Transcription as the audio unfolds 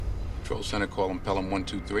Control Center calling Pelham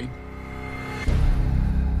 123.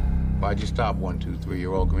 Why'd you stop 123?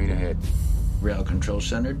 You're all green ahead. Rail Control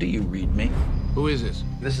Center, do you read me? Who is this?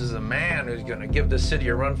 This is a man who's going to give the city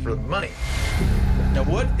a run for the money. Now,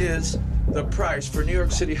 what is the price for New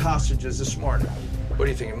York City hostages this morning? What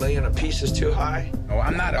do you think, $1 million a piece is too high? Oh,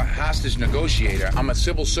 I'm not a hostage negotiator. I'm a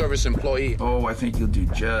civil service employee. Oh, I think you'll do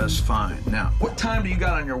just fine. Now, what time do you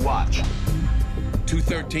got on your watch?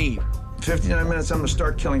 2:13. 59 minutes, I'm gonna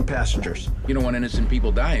start killing passengers. You don't want innocent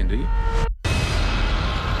people dying, do you? You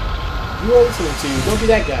are listening to Don't Be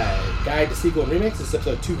That Guy, Guide to Sequel and Remix. This is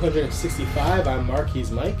episode 265. I'm Mark,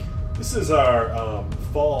 he's Mike. This is our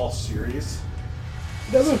fall series.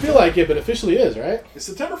 It doesn't feel like it, but officially is, right? Is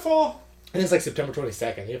September fall? And it's like September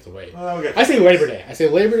 22nd. You have to wait. Okay. I say Labor Day.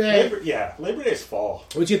 Labor Day. Labor Day is fall.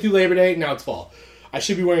 Once you get through Labor Day, now it's fall. I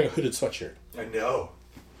should be wearing a hooded sweatshirt. I know.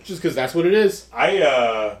 Just because that's what it is.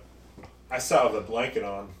 I saw the blanket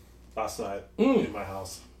on last night in my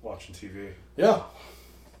house watching TV. Yeah.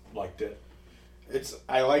 Liked it.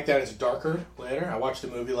 I like that it's darker later. I watched a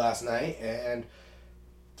movie last night, and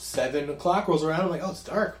 7 o'clock rolls around. I'm like, oh, it's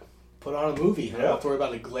dark. Put on a movie. I don't have to worry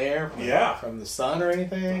about the glare from the sun or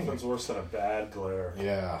anything. Nothing's worse than a bad glare.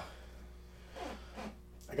 Yeah.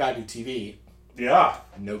 I got a new TV. Yeah.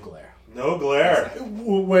 No glare. No glare.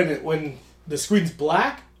 When the screen's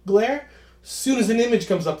black glare, as soon as an image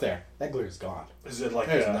comes up there, that glare is gone. Is it like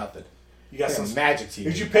there's nothing? You got it's some like a magic TV.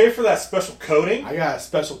 Did you pay for that special coating? I got a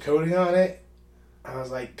special coating on it. I was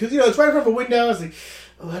like, because it's right in front of a window. I was like,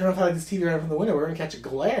 oh, I don't know if I like this TV right in front of the window. We're gonna catch a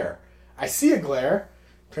glare. I see a glare.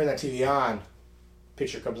 Turn that TV on.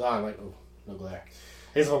 Picture comes on. I'm like, oh, no glare.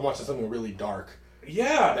 I guess if I'm watching something really dark,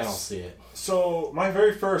 yeah, then I'll see it. So my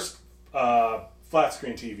very first flat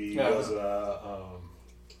screen TV was a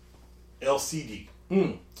LCD.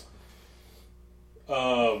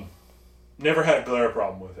 Never had a glare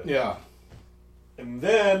problem with it. Yeah. And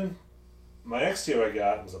then my next TV I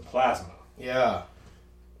got was a plasma. Yeah.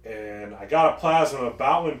 And I got a plasma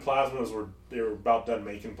about when plasmas were about done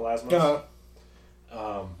making plasmas.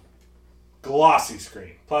 Uh-huh. Glossy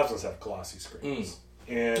screen. Plasmas have glossy screens.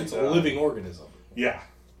 And it's a living organism. Yeah.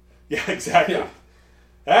 Yeah, exactly. Yeah.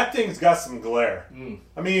 That thing's got some glare.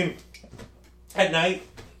 I mean, at night,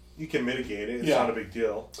 you can mitigate it. It's not a big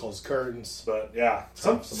deal. Close curtains. But, yeah.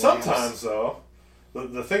 Sometimes, though,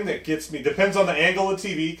 the thing that gets me, depends on the angle of the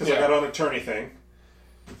TV, because I got on a turny thing.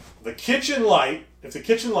 The kitchen light, if the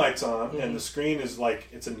kitchen light's on, and the screen is like,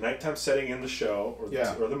 it's a nighttime setting in the show, or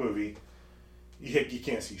the movie, you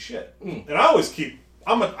can't see shit. And I always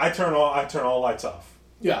I turn all lights off.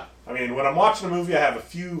 Yeah. I mean, when I'm watching a movie, I have a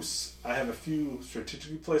few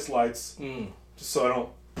strategically placed lights, just so I don't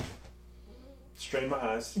strain my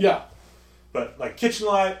eyes. Yeah. But like kitchen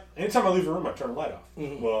light, anytime I leave a room, I turn the light off.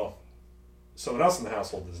 Well, someone else in the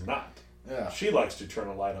household does not. Yeah. She likes to turn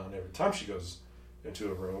the light on every time she goes into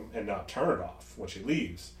a room and not turn it off when she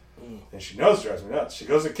leaves. And she knows it drives me nuts. She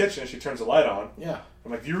goes in the kitchen and she turns the light on. Yeah.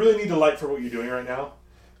 I'm like, do you really need the light for what you're doing right now?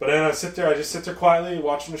 But then I just sit there quietly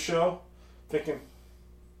watching the show, thinking,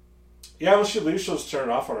 yeah, when she leaves, she'll just turn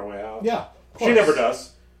it off on her way out. Yeah. She never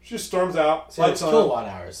does. She just storms out, lights on. Kilowatt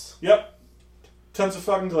hours. Yep. Tons of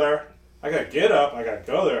fucking glare. I gotta get up, I gotta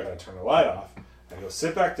go there, I gotta turn the light off. I go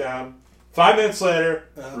sit back down. 5 minutes later,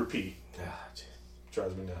 repeat.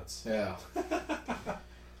 Drives me nuts. Yeah.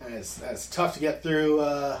 And it's tough to get through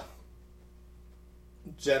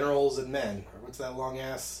Generals and Men. Or what's that long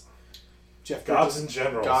ass? Jeff Gods Bridges? and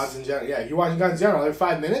Generals. Gods and Generals. Yeah, you're watching Gods and Generals every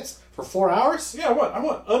 5 minutes for 4 hours? Yeah, I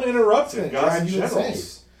want uninterrupted Gods and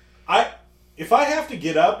Generals. If I have to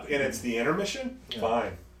get up and it's the intermission,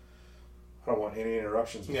 fine. I don't want any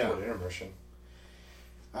interruptions before the intermission.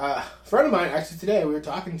 A friend of mine, actually today, we were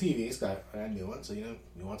talking TVs. Got a new one, so you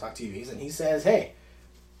want to talk TVs. And he says, hey,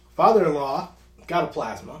 father-in-law got a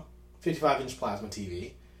plasma, 55-inch plasma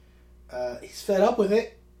TV. He's fed up with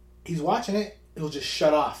it. He's watching it. It'll just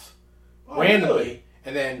shut off randomly. Really?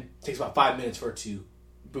 And then it takes about 5 minutes for it to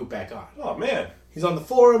boot back on. Oh, man. He's on the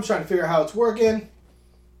forums trying to figure out how it's working.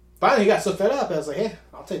 Finally, he got so fed up, I was like, hey,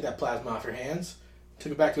 I'll take that plasma off your hands.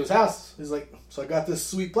 Took it back to his house. He's like, so I got this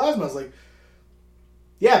sweet plasma. I was like,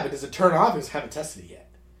 yeah, but does it turn off? Because I haven't tested it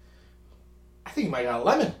yet. I think you might got a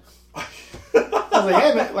lemon. I was like,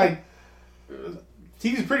 hey, man, like,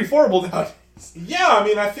 TV's pretty affordable nowadays. Yeah, I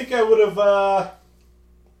mean, I think I would have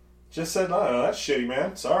just said, no, that's shitty,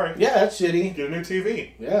 man. Sorry. Yeah, that's shitty. Get a new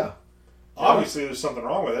TV. Yeah. Obviously, there's something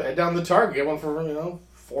wrong with it. Head down to the Target, get one for,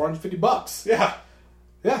 $450. Yeah.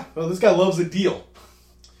 Yeah. Well, this guy loves a deal.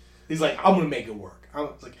 He's like, I'm going to make it work. I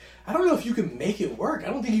was like, I don't know if you can make it work. I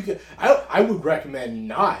don't think you can. I would recommend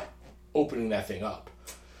not opening that thing up.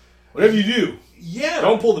 Whatever you do, Yeah.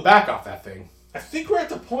 don't pull the back off that thing. I think we're at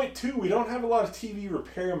the point, too, we don't have a lot of TV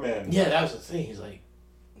repairmen. Yeah, that was the thing. He's like,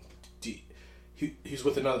 he's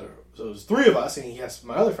with another. So it was three of us, and he asked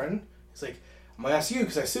my other friend. He's like, I'm gonna ask you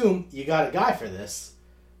because I assume you got a guy for this.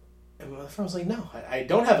 And my other friend was like, No, I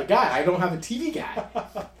don't have a guy. I don't have a TV guy.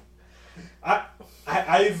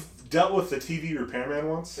 I've dealt with the TV repairman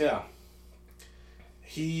once. Yeah.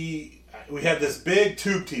 We had this big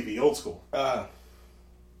tube TV, old school.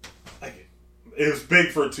 Like, it was big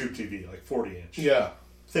for a tube TV, like 40 inch. Yeah.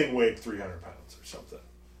 Thing weighed 300 pounds or something.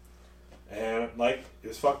 And, like, it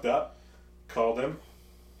was fucked up. Called him.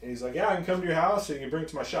 And he's like, yeah, I can come to your house and you can bring it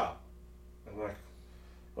to my shop. I'm like,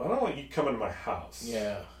 well, I don't want you coming to my house.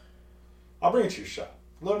 Yeah. I'll bring it to your shop.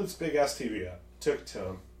 Loaded this big ass TV up. Took it to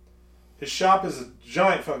him. His shop is a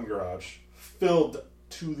giant fucking garage filled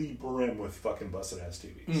to the brim with fucking busted ass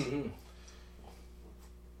TVs. Mm-hmm.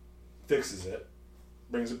 Fixes it.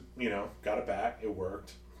 Brings it, got it back. It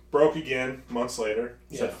worked. Broke again months later.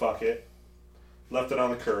 Said Yeah. fuck it. Left it on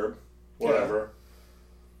the curb. Whatever.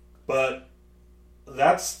 But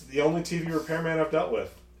that's the only TV repairman I've dealt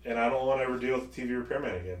with. And I don't want to ever deal with a TV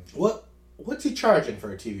repairman again. What's he charging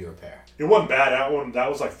for a TV repair? It wasn't bad. That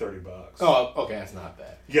was like $30. Oh, okay, that's not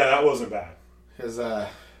bad. Yeah, that wasn't bad. Because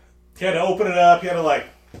He had to open it up. He had to, like,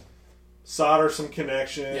 solder some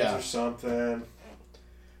connections Yeah. or something.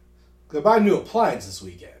 I bought a new appliance this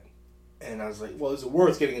weekend. And I was like, well, is it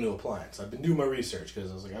worth getting a new appliance? I've been doing my research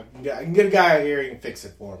because I was like, I can get a guy out here who can fix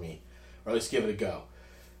it for me. Or at least give it a go.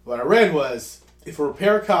 What I read was, if a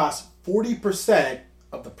repair costs 40%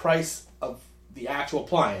 of the price of the actual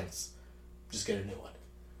appliance, just get a new one.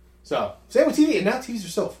 So, same with TV. And now TVs are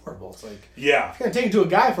so affordable. It's like, Yeah. if you're going to take it to a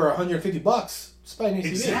guy for $150, just buy a new TV.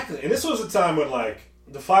 Exactly. And this was a time when, like,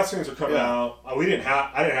 the flat screens were coming out. I didn't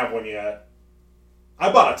have one yet.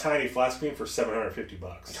 I bought a tiny flat screen for $750.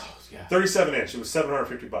 Oh, yeah. 37 inch. It was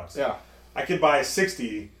 $750. Yeah. I could buy a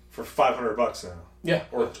 60 for $500 now. Yeah.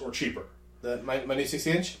 Or cheaper. My new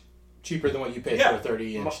 60-inch? Cheaper than what you paid Yeah. for a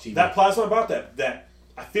 30-inch TV. That plasma I bought, that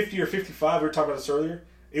 50 or 55, we were talking about this earlier,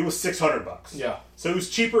 it was $600. Yeah. So it was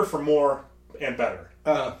cheaper for more and better.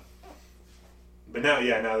 Uh, But now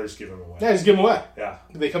they're just giving them away. yeah, just give them away. Yeah.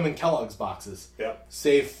 They come in Kellogg's boxes. Yep.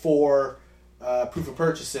 Save for proof of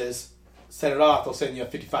purchases. Send it off. They'll send you a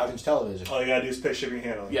 55-inch television. All you gotta do is pay shipping and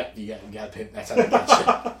handling. Yeah, you gotta pay. That's how they get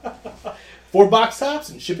shit. 4 box tops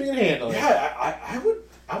and shipping and handling. Yeah,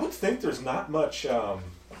 I would think there's not much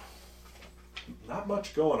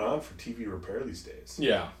going on for TV repair these days.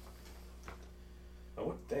 Yeah. I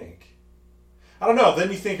would think. I don't know. Then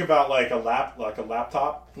you think about like a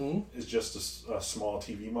laptop is just a small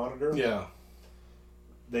TV monitor. Yeah.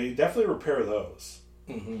 They definitely repair those.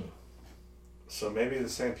 Mm-hmm. So maybe the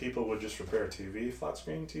same people would just repair a TV, flat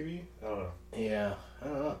screen TV. I don't know. Yeah. I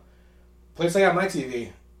don't know. Place I got my TV,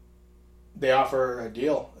 they offer a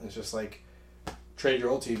deal. It's just like, trade your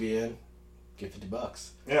old TV in, get $50.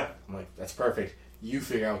 Yeah. I'm like, that's perfect. You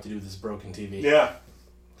figure out what to do with this broken TV. Yeah.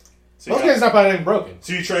 So Most guys not buying anything broken.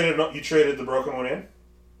 So you traded the broken one in?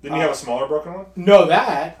 Didn't you have a smaller broken one? No,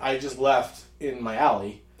 that I just left in my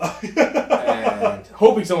alley and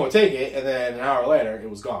hoping someone would take it, and then an hour later it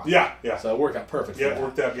was gone. Yeah. So it worked out perfect. Yeah, for it that.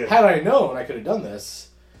 worked out good. Had I known, I could have done this.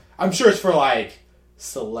 I'm sure it's for like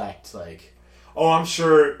select. Like, Oh, I'm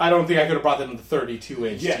sure. I don't think I could have brought them the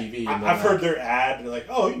 32-inch Yeah, TV. I've heard their ad. And they're like,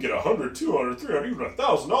 oh, you can get $100, $200, $300, even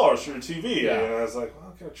 $1,000 for your TV. Yeah. And I was like,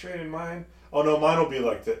 well, can I trade in mine? Oh no, mine will be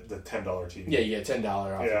like the $10 TV. Yeah, you get $10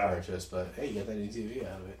 off Yeah. the purchase, but hey, you get that new TV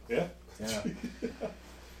out of it. Yeah. Yeah.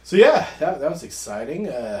 So yeah, that was exciting.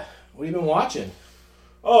 What have you been watching?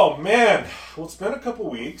 Oh man, well it's been a couple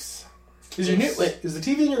weeks. Is the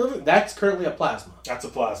TV in your living room? That's currently a plasma. That's a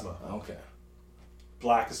plasma. Okay.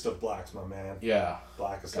 Blackest of blacks, my man. Yeah.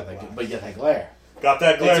 Blackest Got of that, blacks. but you got that glare. Got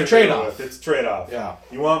that glare. It's a trade-off. to deal with. It's a trade-off. Yeah.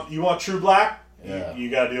 You want true black? Yeah. You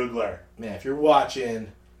got to deal with glare. Man, if you're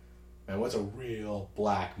watching, man, what's a real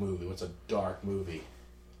black movie? What's a dark movie?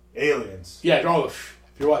 Aliens. Yeah, if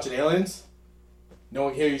you're watching Aliens, no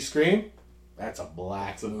one can hear you scream. That's a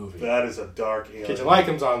black movie. That is a dark alien. Kitchen Light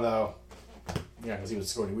comes on though. Yeah, because he was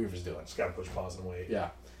Sigourney Weaver's doing. Just got to push pause and wait. Yeah.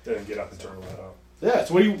 Then get up and turn the light off. Yeah.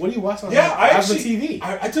 So what do you watch on? Yeah, I Plasma actually TV.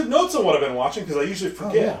 I took notes on what I've been watching because I usually Oh,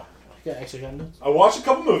 forget. yeah. Actually got notes. I watched a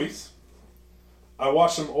couple movies. I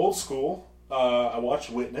watched some old school. I watched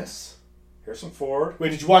Witness. Harrison Ford. Wait,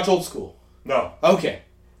 did you watch Old School? No. Okay.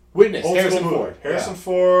 Witness. Old Harrison school movie. Ford. Harrison Yeah.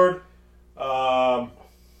 Ford.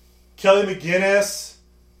 Kelly McGinnis.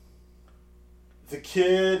 The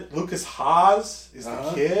kid. Lucas Haas is the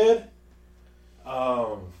Uh-huh. kid.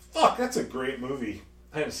 Fuck, that's a great movie.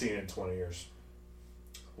 I haven't seen it in 20 years.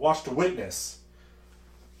 Watched Witness.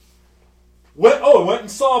 went and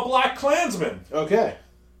saw Black Klansman. Okay.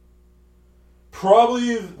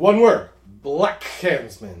 Probably One word. Black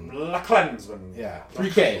Klansman. Black Klansman. Yeah. 3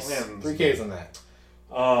 Ks. Klansman. 3 Ks on that.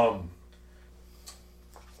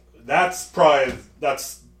 That's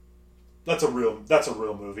a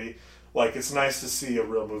real movie. Like, it's nice to see a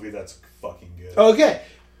real movie that's fucking good. Okay.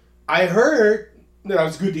 I heard that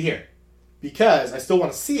was good to hear. Because I still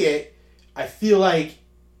want to see it. I feel like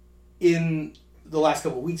in the last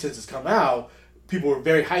couple of weeks since it's come out, people were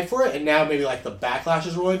very hyped for it, and now maybe like the backlash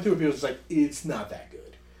is rolling through, and people are just like, it's not that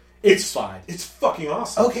good. It's fine. It's fucking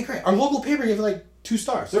awesome. Okay, great. Our local paper gave it like 2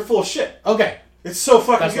 stars. They're full of shit. Okay. It's so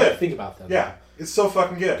fucking That's good. what I think about them. Yeah, it's so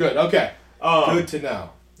fucking good. Good, okay. Good to know.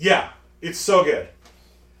 Yeah, it's so good.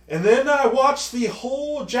 And then I watched the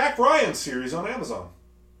whole Jack Ryan series on Amazon.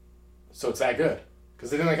 So it's that good.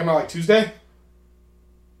 Because it didn't come out like Tuesday?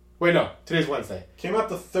 Wait, no. Today's Wednesday. Came out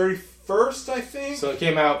the 31st, I think. So it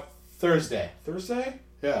came out Thursday. Thursday?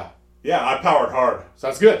 Yeah. Yeah, I powered hard.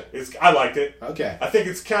 Sounds good. I liked it. Okay. I think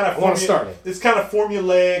it's kind of... I want to start it. It's kind of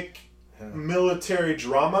formulaic military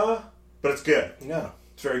drama, but it's good. Yeah.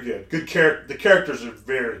 It's very good. Good character. The characters are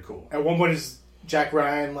very cool. At one point, is Jack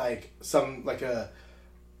Ryan like a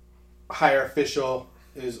higher official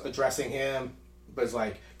is addressing him, but it's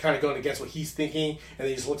like kind of going against what he's thinking, and then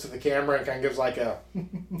he just looks at the camera and kind of gives like a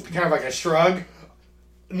kind of like a shrug.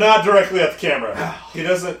 Not directly at the camera. He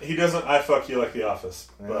doesn't. I fuck you like The Office.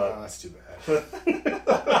 But Oh, that's too bad.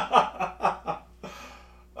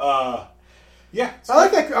 yeah, I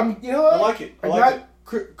like that. You know what? I like it. I I like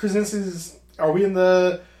got it. Krasinski's. Are we in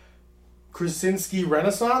the Krasinski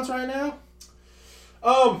Renaissance right now?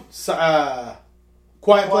 So,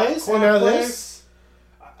 Quiet Place. Quiet and now Place. this.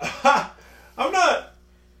 I'm not.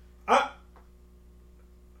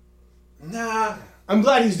 Nah. I'm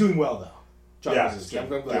glad he's doing well though. John Yeah, Krasinski. I'm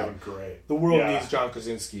doing glad. great. The world Yeah. needs John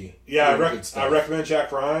Krasinski. Yeah, doing good stuff. I recommend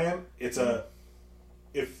Jack Ryan. It's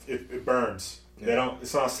it burns. They don't.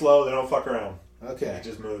 It's not slow. They don't fuck around. Okay. It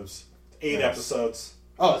just moves. 8 Nice. episodes,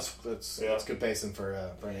 Oh, that's Yeah. good pacing for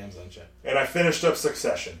an Amazon show. and I finished up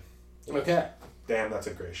Succession. Okay. Damn, that's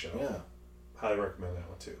a great show. Yeah. Highly recommend that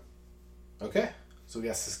one too. Okay. So we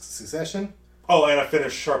got Succession. Oh, and I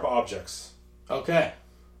finished Sharp Objects. Okay.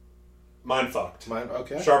 Mind fucked.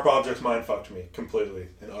 Okay. Sharp Objects mind fucked me completely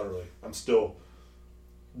and utterly. I'm still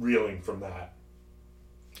reeling from that.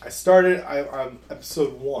 I started. I'm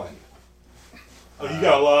episode 1. Oh, you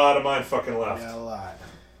got a lot of mind fucking left. Yeah, a lot.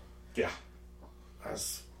 Yeah.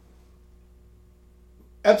 That's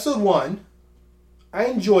episode 1. I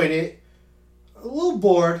enjoyed it. A little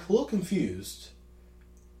bored, a little confused.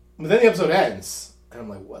 But then the episode ends, and I'm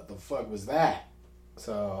like, what the fuck was that?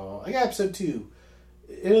 So I got episode 2.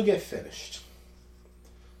 It'll get finished.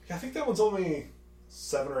 I think that one's only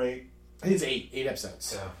 7 or 8. I think it's 8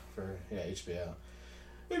 episodes. Yeah. For HBO.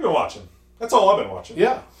 We've been watching. That's all I've been watching.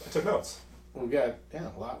 Yeah. I took notes. We got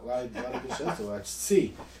a lot of good shows to watch.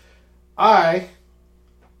 See, I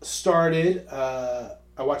started.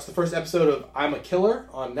 I watched the first episode of I'm a Killer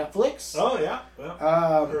on Netflix. Oh, yeah. Yeah.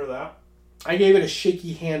 I've heard of that. I gave it a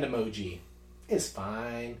shaky hand emoji. It's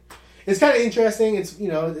fine. It's kind of interesting. It's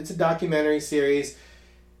it's a documentary series.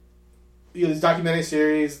 These documentary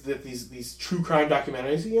series that these true crime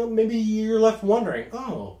documentaries. Maybe you're left wondering,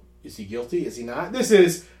 oh, is he guilty? Is he not? This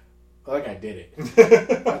is. Well, that guy did it.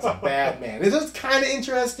 That's a bad man. This is kind of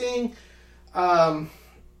interesting, but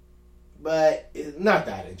not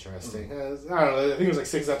that interesting. I don't know. I think it was like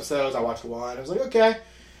 6 episodes. I watched 1. I was like, okay,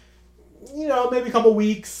 maybe a couple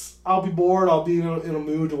weeks. I'll be bored. I'll be in a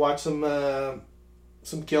mood to watch some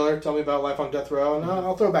Killer. Tell me about life on death row, and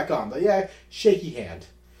I'll throw it back on. But yeah, shaky hand.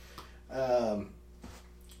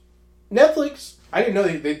 Netflix. I didn't know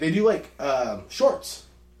they do like shorts,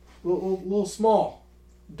 little small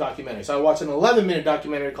documentary. So I watched an 11-minute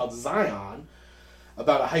documentary called Zion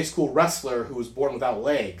about a high school wrestler who was born without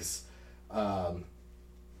legs. And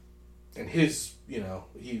his,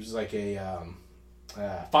 he was like a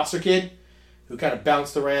foster kid who kind of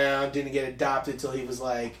bounced around, didn't get adopted till he was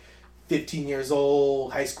like 15 years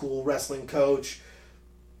old, high school wrestling coach,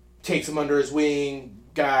 takes him under his wing,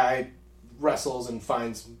 guy wrestles and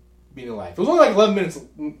finds meaning in life. It was only like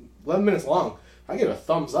 11 minutes long. I give it a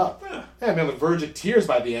thumbs up. Yeah, I'm on the verge of tears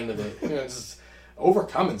by the end of it. Just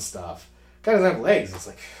overcoming stuff. Guy doesn't have legs. It's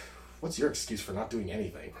like, what's your excuse for not doing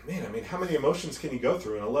anything? Man, I mean, how many emotions can you go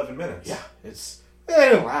through in 11 minutes? Yeah, I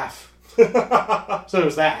didn't laugh. So it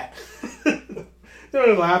was that.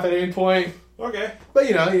 Didn't laugh at any point. Okay. But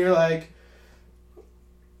you're like,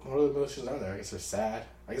 what other emotions are there? I guess they're sad.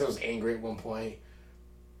 I guess I was angry at one point.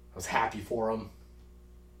 I was happy for him.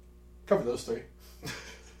 Cover those 3.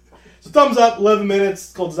 So thumbs up, 11 minutes.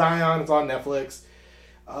 It's called Zion. It's on Netflix.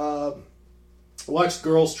 Watched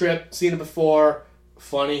Girls Trip. Seen it before.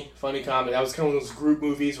 Funny comedy. That was kind of one of those group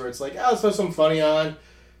movies where it's like, oh, let's throw something funny on. A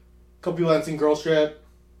couple people hadn't seen Girls Trip.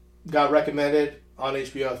 Got recommended on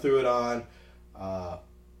HBO. Threw it on.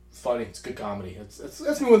 Funny. It's good comedy. It's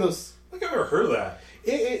one of those. I think I've never heard of that.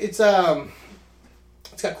 It's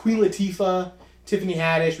got Queen Latifah, Tiffany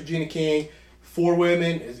Haddish, Regina King, 4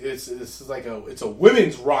 women. It's a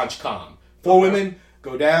women's raunch-com. 4 women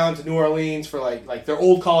go down to New Orleans for like their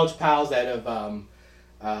old college pals that have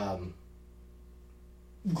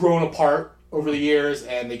grown apart over the years,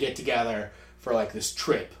 and they get together for like this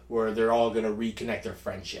trip where they're all going to reconnect their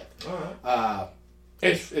friendship. All right.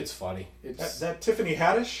 It's funny. It's that Tiffany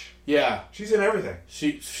Haddish. Yeah, she's in everything.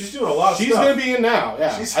 She's doing a lot of stuff. She's going to be in now.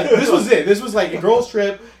 Yeah, this was it. This was like a Girls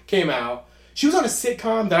Trip came out. She was on a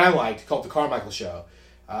sitcom that I liked called The Carmichael Show.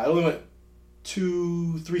 It only went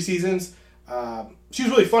 2-3 seasons. She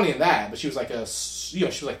was really funny in that, but she was like she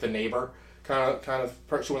was like the neighbor kind of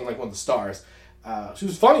person. She wasn't like one of the stars. She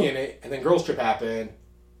was funny in it, and then Girls Trip happened,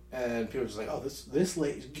 and people were just like, "Oh, this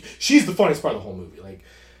lady, she's the funniest part of the whole movie." Like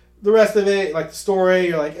the rest of it, like the story,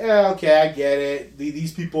 you're like, "Yeah, okay, I get it."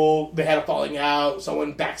 These people, they had a falling out.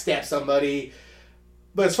 Someone backstabbed somebody.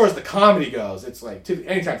 But as far as the comedy goes, it's like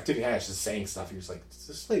anytime Tiffany Haddish is saying stuff, you're just like,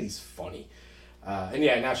 "This lady's funny." And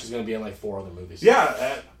yeah, now she's going to be in like 4 other movies.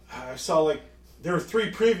 Yeah, I saw like there were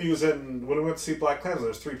 3 previews, and when we went to see Black Klansman,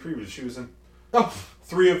 there's 3 previews. She was in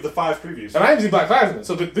 3 of the 5 previews. And I haven't seen Black Klansman,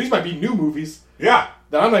 so these might be new movies. Yeah,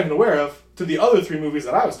 that I'm not even aware of to the other 3 movies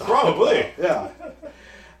that I was talking probably. About.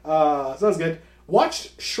 Yeah. Sounds good.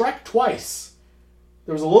 Watched Shrek twice.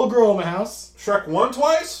 There was a little girl in my house. Shrek 1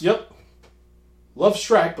 twice? Yep. Love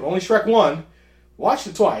Shrek, but only Shrek 1. Watched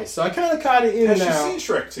it twice, so I kind of caught it in Has and out. Has she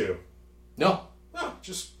seen Shrek 2? No. No,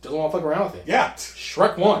 just doesn't want to fuck around with it. Yeah.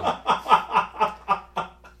 Shrek 1.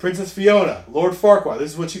 Princess Fiona, Lord Farquaad.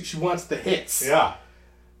 This is what she wants, the hits. Yeah.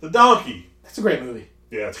 The donkey. That's a great movie.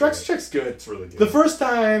 Yeah, Shrek's good. It's really good. The first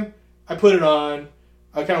time I put it on,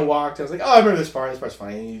 I kind of walked. I was like, oh, I remember this part. This part's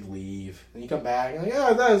funny. And you leave. And you come back. And I'm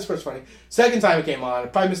like, oh, this part's funny. Second time it came on, I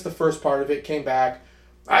probably missed the first part of it. Came back.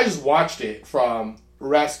 I just watched it from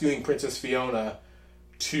rescuing Princess Fiona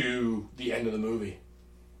to the end of the movie.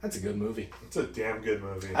 That's a good movie. It's a damn good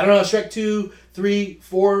movie. I don't know, Shrek 2, 3,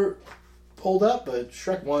 4 hold up, but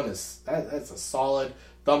Shrek 1 that's a solid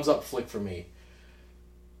thumbs up flick for me.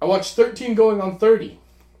 I watched 13 Going on 30.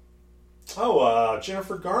 Oh,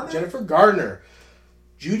 Jennifer Garner? Jennifer Gardner.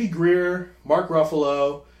 Judy Greer, Mark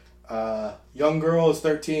Ruffalo, young girl is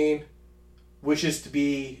 13, wishes to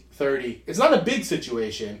be 30. It's not a big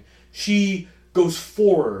situation. She goes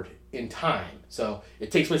forward in time. So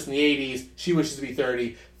it takes place in the 80s. She wishes to be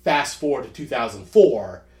 30. Fast forward to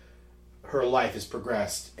 2004. Her life has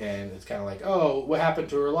progressed, and it's kind of like, oh, what happened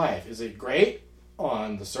to her life? Is it great?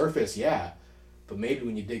 On the surface, yeah. But maybe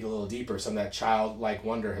when you dig a little deeper, some of that childlike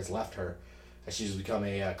wonder has left her as she's become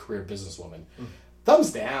a career businesswoman.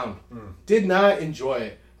 Thumbs down. Did not enjoy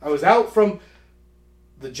it. I was out from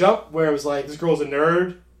the jump where it was like, this girl's a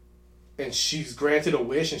nerd, and she's granted a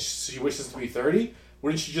wish, and she wishes to be 30.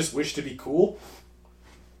 Wouldn't she just wish to be cool?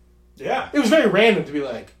 Yeah. It was very random to be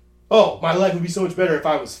like, oh, my life would be so much better if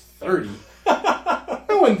I was 30.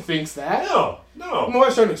 No one thinks that. No. My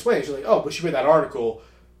wife started to explain. She's like, oh, but she read that article,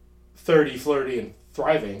 30, flirty, and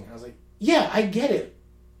thriving. I was like, yeah, I get it.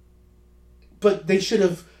 But they should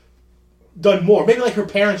have done more. Maybe like her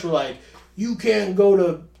parents were like, you can't go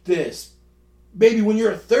to this. Maybe when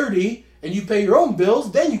you're 30 and you pay your own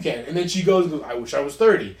bills, then you can. And then she goes, I wish I was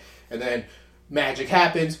 30. And then magic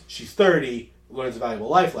happens. She's 30, learns a valuable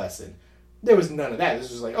life lesson. There was none of that.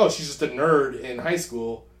 This was like, oh, she's just a nerd in high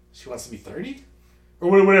school. She wants to be 30?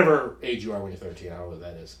 Or whatever age you are when you're 13. I don't know what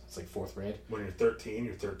that is. It's like 4th grade. When you're 13,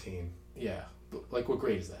 you're 13. Yeah. Like, what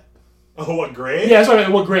grade is that? Oh, what grade? Yeah, that's what I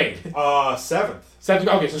mean. What grade? 7th. 7th.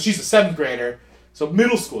 Okay, so she's a 7th grader. So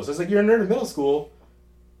middle school. So it's like, you're a nerd in middle school.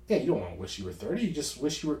 Yeah, you don't want to wish you were 30. You just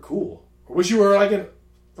wish you were cool. Or wish you were like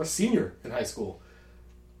a senior in high school.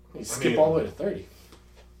 You skip all the way to 30.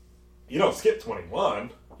 You don't skip 21.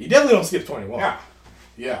 You definitely don't skip 21.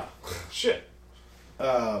 Yeah. Shit.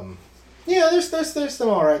 Yeah, there's some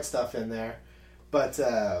alright stuff in there. But,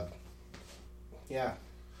 yeah.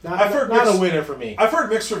 Not a winner for me. I've heard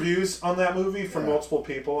mixed reviews on that movie from multiple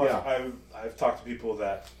people. Yeah. I've talked to people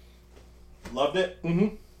that loved it.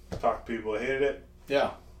 Mm-hmm. Talked to people that hated it.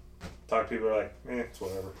 Yeah. Talked to people that are like, it's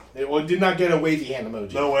whatever. It did not get a wavy hand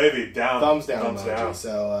emoji. No wavy. Down. Thumbs down emoji.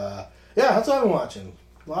 So, yeah, that's what I've been watching.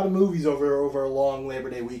 A lot of movies over a long Labor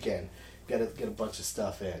Day weekend. Get a bunch of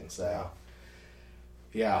stuff in. So,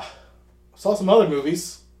 yeah. Saw some other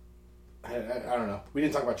movies. I don't know. We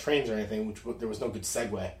didn't talk about trains or anything, which there was no good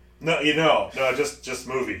segue. No, just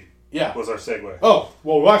movie. Yeah. Was our segue. Oh,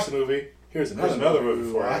 well, we watched the movie. Here's another movie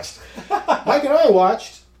we for watched. Mike and I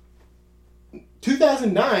watched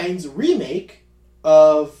 2009's remake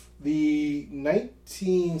of the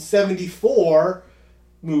 1974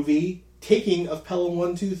 movie Taking of Pelham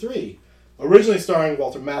 123. Originally starring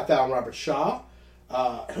Walter Matthau and Robert Shaw.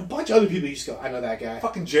 And a bunch of other people. You just go, I know that guy.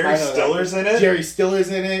 Fucking Jerry Stiller's in it? Jerry Stiller's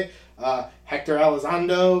in it. Hector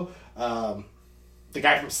Elizondo. The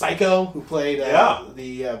guy from Psycho who played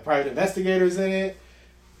the private investigators in it.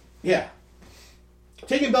 Yeah.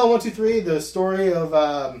 Taking Pelham 123, the story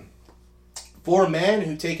of 4 men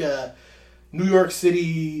who take a New York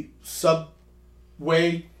City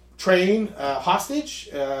subway train hostage,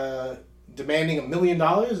 demanding $1 million,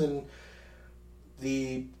 and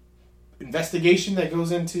the investigation that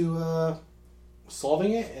goes into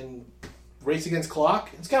solving it and race against clock.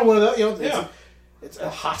 It's kind of one of those, it's a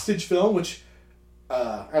hostage film, which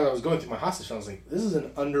as I was going through my hostage film, I was like, this is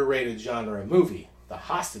an underrated genre movie, the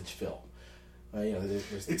hostage film.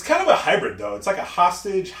 It's kind of a hybrid, though. It's like a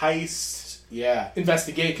hostage heist. Yeah,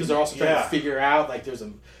 investigate, because they're also trying to figure out, like, there's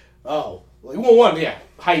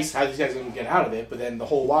heist, how these guys are going to get out of it, but then the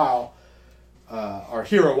whole while, our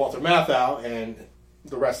hero, Walter Matthau, and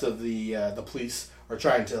the rest of the police are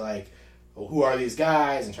trying to, like, well, who are these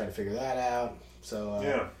guys, and trying to figure that out.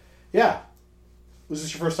 So, Was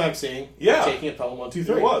this your first time seeing Taking of Pelham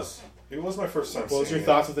 123? It was. It was my first time seeing it. What was your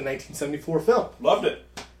thoughts of the 1974 film? Loved it.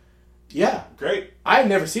 Yeah. Great. I had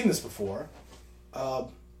never seen this before.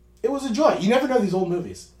 It was a joy. You never know these old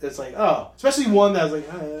movies. It's like, especially one that was like,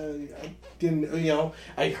 I didn't,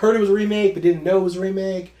 I heard it was a remake, but didn't know it was a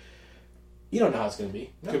remake. You don't know how it's going to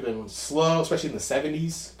be. Could have been slow, especially in the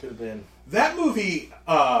 70s. Could have been. That movie,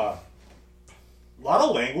 a lot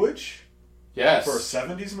of language. Yes. For a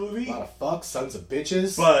 70s movie. A lot of fucks, sons of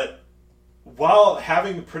bitches. But while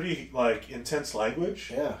having pretty, like, intense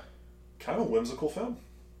language. Yeah. Kind of a whimsical film.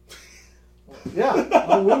 Yeah.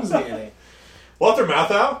 No whimsy in it. Walter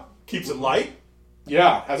Matthau keeps it light.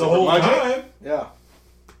 Yeah. Has the whole time. Yeah.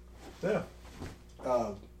 Yeah.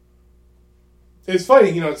 It's funny,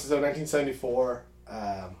 it's 1974.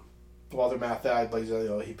 Walter Matthau plays,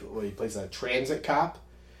 he plays a transit cop,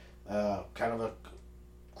 kind of a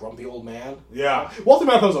grumpy old man. Yeah. Walter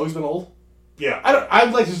Matthau's always been old. Yeah.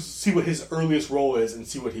 I'd like to see what his earliest role is and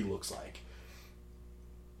see what he looks like.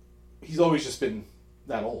 He's always just been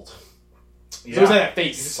that old. He's always had that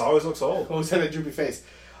face. He just always looks old. Always had that droopy face.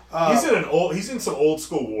 He's in some old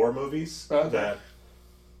school war movies that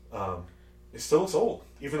he still looks old,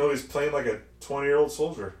 even though he's playing like a 20-year-old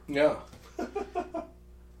soldier. Yeah.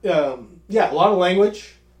 A lot of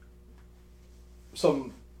language.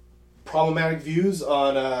 Some problematic views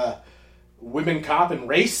on women cop and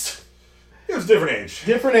race. It was a different age.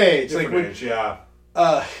 Different age, yeah.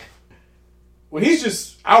 When he's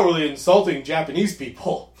just outwardly insulting Japanese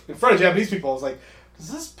people in front of Japanese people, I was like,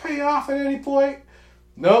 does this pay off at any point?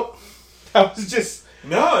 Nope. That was just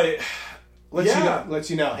lets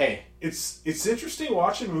you know, hey. It's interesting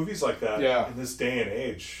watching movies like that in this day and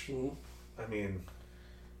age. Mm-hmm. I mean,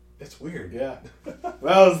 it's weird. Yeah.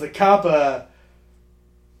 Well, is the cop a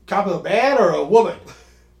man or a woman?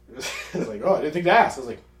 I was like, I didn't think to ask. I was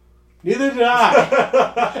like, neither did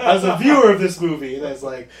I. As a viewer of this movie, and I was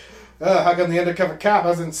like, how come the undercover cop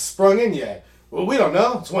hasn't sprung in yet? Well, we don't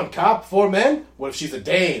know. It's one cop, 4 men. What if she's a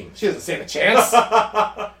dame? She doesn't stand a chance.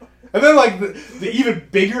 And then, like, the even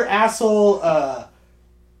bigger asshole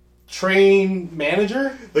train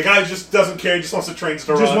manager. The guy just doesn't care. He just wants the trains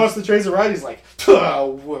to run. Just wants the trains to run. He's like,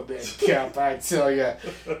 woman cop, I tell ya.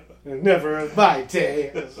 Never in my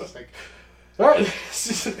day. It's just like, all right.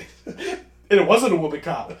 And it wasn't a woman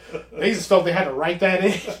cop. They just felt they had to write that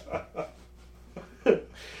in.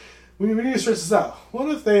 We need to stretch this out. What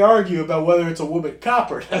if they argue about whether it's a woman cop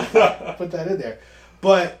or not? Put that in there.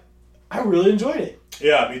 But I really enjoyed it.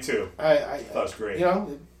 Yeah, me too. I thought it was great.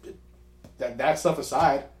 That stuff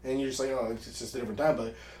aside, and you're just like, it's just a different time.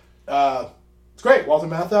 But it's great. Walter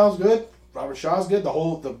Matthau's good. Robert Shaw's good. The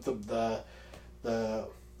whole the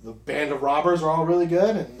band of robbers are all really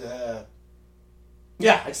good, and I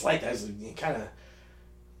just like that. It's kind of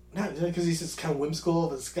not because he's just kind of whimsical,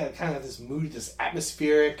 but it's got kind of this moody, this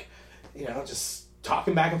atmospheric. Just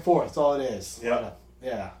talking back and forth. That's all it is. Yeah.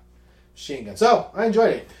 Machine gun. So, I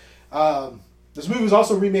enjoyed it. This movie was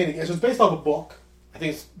also remade again. So, it's based off a book. I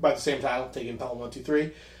think it's by the same title, Taking Pelham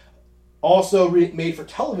 123. Also made for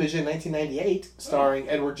television in 1998, starring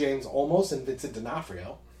Edward James Olmos and Vincent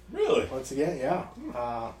D'Onofrio. Really? Once again, yeah.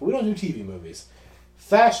 We don't do TV movies.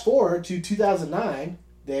 Fast forward to 2009,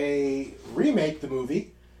 they remake the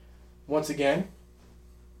movie once again,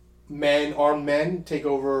 armed men take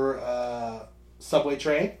over a subway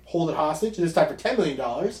train, hold it hostage, this time for $10 million.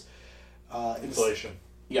 Inflation.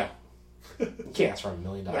 Yeah. You can't ask for $1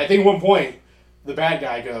 million. I think at one point, the bad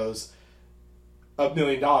guy goes, $1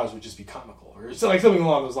 million would just be comical. Or so, like something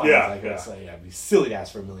along those lines. Yeah, Like, yeah. It's like, it'd be silly to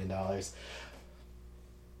ask for $1 million.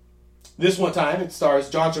 This one time, it stars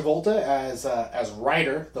John Travolta as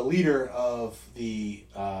Ryder, the leader of the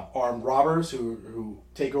armed robbers who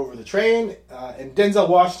take over the train, and Denzel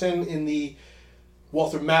Washington in the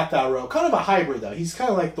Walter Matthau role. Kind of a hybrid, though. He's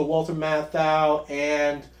kind of like the Walter Matthau,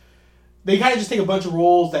 and they kind of just take a bunch of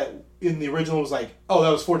roles that in the original was like, oh, that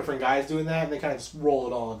was 4 different guys doing that, and they kind of just roll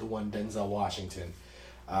it all into one. Denzel Washington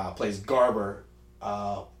plays Garber,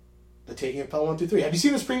 the Taking of Pelham 1, 2, 3. Have you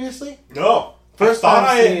seen this previously? No. First I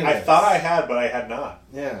time seeing this. thought I had, but I had not.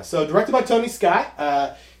 Yeah, so directed by Tony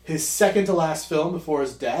Scott, his second to last film before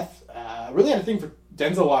his death. Really had a thing for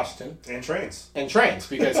Denzel Washington. And Trains. And Trains,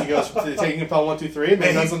 because he goes to Taking of Pelham 1, 2, 3, and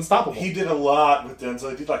then does Unstoppable. He did a lot with Denzel.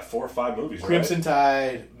 He did like 4 or 5 movies, Crimson right?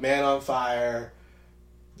 Tide, Man on Fire,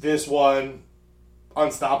 this one,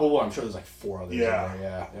 Unstoppable. I'm sure there's like 4 others Yeah. in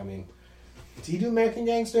there. Yeah, I mean, did he do American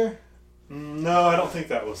Gangster? No, I don't think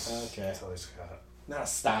that was Okay. Tony Scott. Not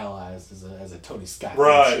stylized as a Tony Scott.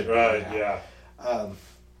 Right, should be, right, yeah.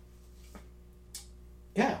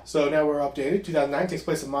 Yeah, so now we're updated. 2009 takes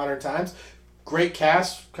place in modern times. Great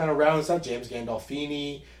cast, kind of rounding us out. James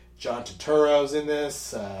Gandolfini, John Turturro's in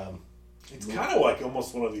this. It's kind of like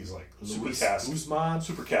almost one of these like Luis supercast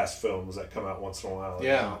Guzman. films that come out once in a while. Like,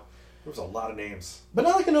 Yeah. There was a lot of names. But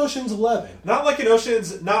not like an Ocean's 11. Not like in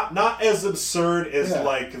Ocean's, not as absurd as Yeah.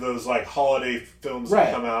 like those like holiday films Right.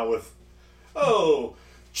 that come out with,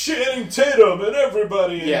 Channing Tatum and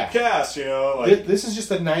everybody in Yeah. the cast, you know, like This is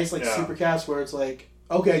just a nice like Yeah. super cast where it's like,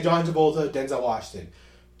 okay, John Travolta, Denzel Washington,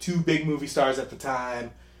 2 big movie stars at the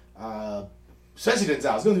time. Especially Denzel.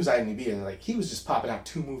 I was going through his IMDb and like he was just popping out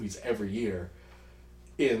 2 movies every year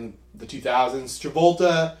in the 2000s.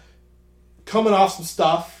 Travolta coming off some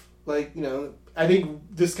stuff. Like, you know, I think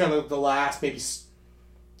this kind of the last maybe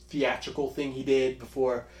theatrical thing he did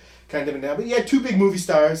before kind of dipping down. But he had 2 big movie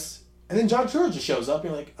stars. And then John Turturro just shows up and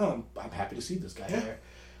you're like, oh, I'm happy to see this guy here.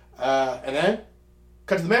 And then,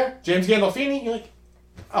 cut to the mayor, James Gandolfini. You're like,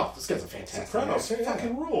 oh, this guy's a fantastic Sopranos actor. Yeah.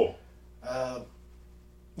 fucking rule.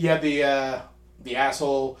 You have the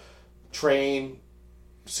asshole train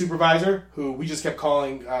supervisor who we just kept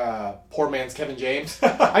calling poor man's Kevin James.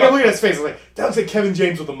 I gotta look at his face. I'm like, that looks like Kevin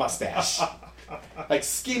James with a mustache. Like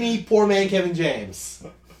skinny poor man Kevin James.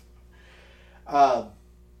 Yeah,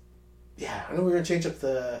 I know we're gonna change up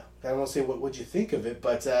the. I don't want to say what you think of it,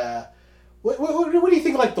 but what do you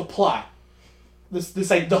think of, like the plot?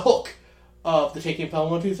 This like the hook of the Taking of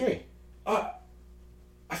Pelham 1, 2, 3. I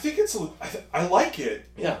think it's. I like it.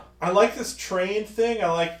 Yeah. I like this train thing.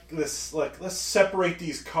 I like this. Like, let's separate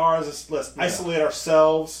these cars. Let's isolate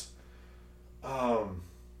ourselves.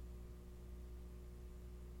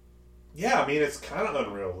 Yeah, I mean, it's kind of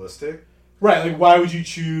unrealistic. Right. Like, why would you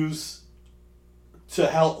choose to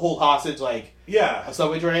hold hostage like Yeah. a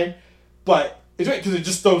subway train? But it's right because it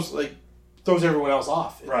just throws everyone else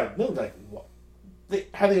off. Right. No, like, what?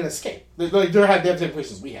 How are they gonna escape? They have the same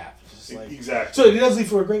questions we have. It's just like, Exactly. So it does lead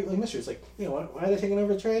for a great mystery. It's like, you know, why are they taking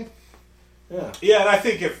over the train? Yeah. Yeah, and I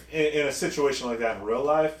think if in a situation like that in real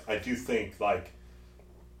life, I do think like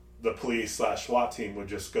the police / SWAT team would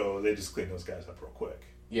just go. They just clean those guys up real quick.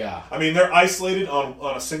 Yeah. I mean, they're isolated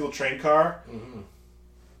on a single train car. Mm-hmm.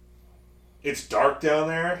 It's dark down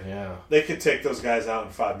there. Yeah. They could take those guys out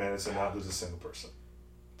in 5 minutes and not lose a single person.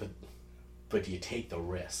 But do you take the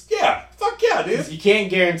risk? Yeah, fuck yeah, Because dude. you can't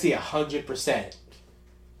guarantee 100%.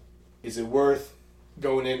 Is it worth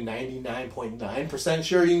going in 99.9%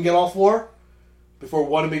 sure you can get all 4 before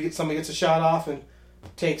somebody gets a shot off and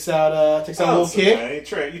takes out a little kid? Man,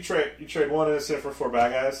 you trade 1 innocent for 4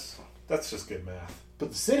 bad guys. That's just good math. But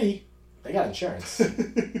the city, they got insurance.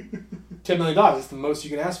 $10 million is the most you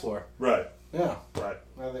can ask for. Right. Yeah. Right.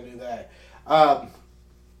 How do they do that?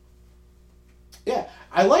 Yeah,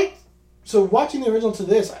 I liked. So watching the original to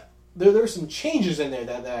this, there were some changes in there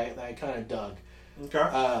that I kind of dug. Okay.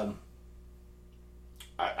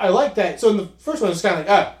 I like that. So in the first one, it's kind of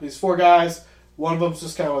like, these 4 guys. One of them's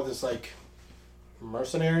just kind of with this, like,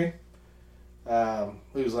 mercenary.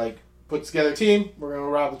 Who's like, put together a team, we're going to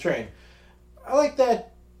rob the train. I like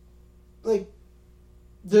that, like,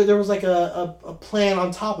 there was like a plan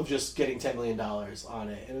on top of just getting $10 million on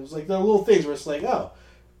it. And it was like the little things where it's like, $10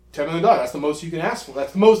 million, that's the most you can ask for.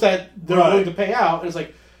 That's the most that they're willing to pay out. And it's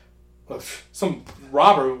like, well, some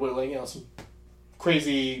robber would, like, some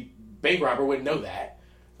crazy bank robber wouldn't know that.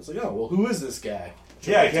 It's like, oh, well, who is this guy?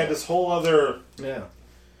 Yeah, he had this whole other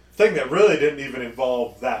thing that really didn't even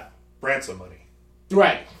involve that ransom money.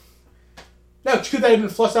 Right. Now, could that have been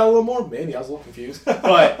flushed out a little more? Maybe. I was a little confused.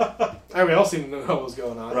 But everybody else seemed to know what was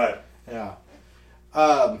going on. Right. Yeah.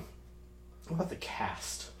 What about the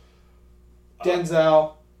cast?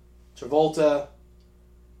 Denzel, Travolta.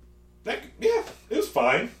 Yeah, it was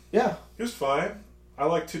fine. Yeah. It was fine. I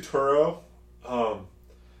like Turturro.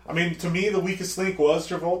 I mean, to me, the weakest link was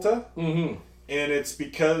Travolta. Mm-hmm. And it's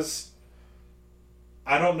because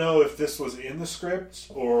I don't know if this was in the script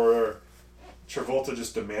or Travolta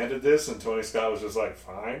just demanded this and Tony Scott was just like,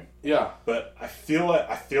 fine. Yeah. But I feel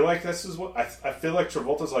like this is what I feel like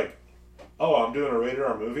Travolta's like, oh, I'm doing a rated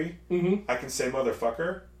R movie. Mm-hmm. I can say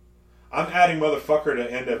motherfucker. I'm adding motherfucker to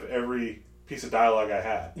the end of every piece of dialogue I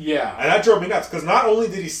had. Yeah. And that drove me nuts because not only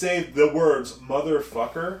did he say the words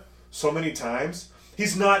motherfucker so many times,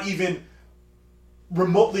 he's not even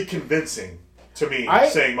remotely convincing to me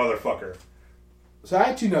saying motherfucker. So I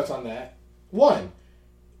had 2 notes on that. One,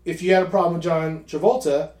 if you had a problem with John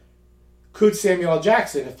Travolta, could Samuel L.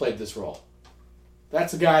 Jackson have played this role?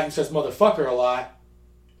 That's a guy who says motherfucker a lot.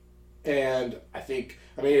 And I mean,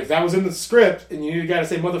 if that was in the script and you need a guy to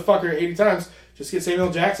say motherfucker 80 times, just get Samuel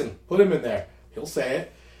L. Jackson. Put him in there. He'll say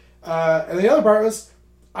it. And the other part was,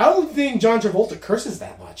 I don't think John Travolta curses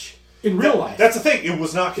that much in real life. That's the thing. It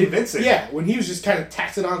was not convincing. When he was just kind of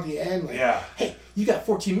taxing on at the end. Like, hey, you got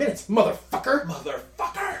 14 minutes, motherfucker.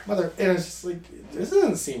 Motherfucker. And it's just like, this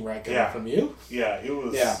doesn't seem right coming from you. Yeah, it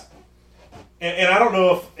was. Yeah. And I don't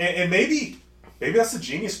know if... And maybe that's the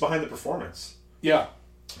genius behind the performance. Yeah.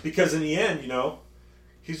 Because in the end,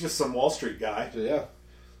 he's just some Wall Street guy. Yeah.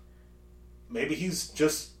 Maybe he's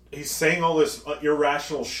saying all this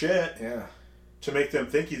irrational shit to make them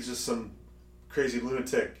think he's just some crazy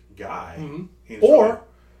lunatic guy. Mm-hmm. Or,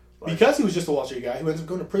 because he was just a Wall Street guy who ends up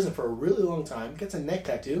going to prison for a really long time, gets a neck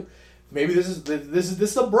tattoo, maybe this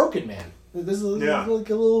is a broken man. This is like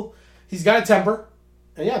a little... He's got a temper.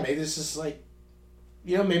 And maybe it's just like...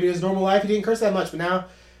 maybe in his normal life he didn't curse that much, but now...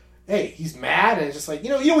 Hey, he's mad, and it's just like,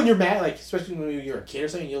 when you're mad, like, especially when you're a kid or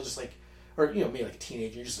something, you'll just like, or, maybe like a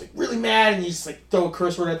teenager, you're just like really mad, and you just like throw a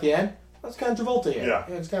curse word at the end. That's kind of Travolta here. Yeah.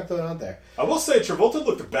 Just kind of throw it out there. I will say, Travolta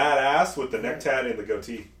looked badass with the neck tat and the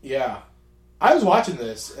goatee. Yeah. I was watching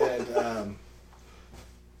this, and,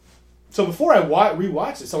 so before I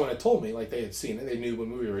rewatched it, someone had told me, like, they had seen it, they knew what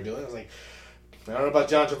movie we were doing. I was like, I don't know about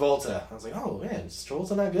John Travolta. I was like, oh, man, is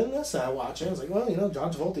Travolta not good in this? And I watched it, I was like, well,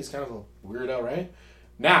 John Travolta's kind of a weirdo, right?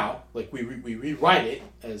 Now, like, we rewrite it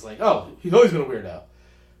as like, oh, he's always been a weirdo.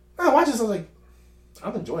 I watch this, I was like,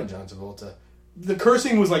 I'm enjoying John Travolta. The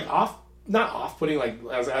cursing was like not off-putting, like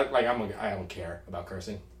I don't care about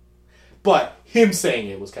cursing, but him saying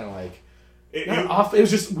it was kind of like off. It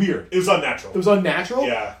was just weird. It was unnatural.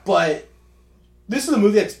 Yeah. But this is a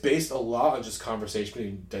movie that's based a lot on just conversation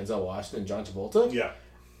between Denzel Washington and John Travolta. Yeah.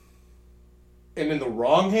 And in the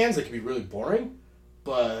wrong hands, it can be really boring,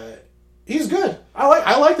 but. He's good.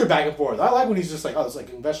 I like their back and forth. I like when he's just like, oh, it's like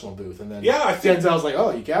a conventional booth. And then I think Denzel's like,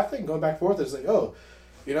 oh, you Catholic? Going back and forth. It's like, oh,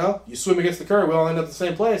 you swim against the current, we all end up in the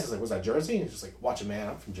same place. It's like, was that Jersey? And he's just like, watch it, man.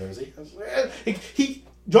 I'm from Jersey. I was like,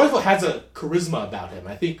 John Travolta has a charisma about him.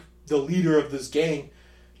 I think the leader of this gang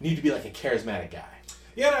need to be like a charismatic guy.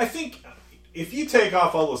 Yeah, and I think if you take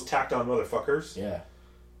off all those tacked on motherfuckers,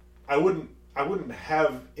 I wouldn't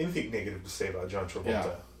have anything negative to say about John Travolta.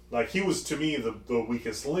 Yeah. Like, he was, to me, the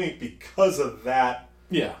weakest link because of that.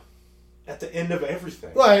 Yeah. At the end of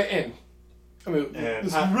everything. Well,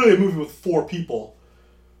 this is really a movie with 4 people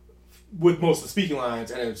with most of the speaking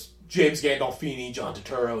lines, and it's James Gandolfini, John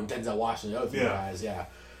Turturro, and Denzel Washington, the other 3 guys. Yeah.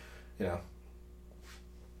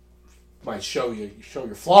 Might show your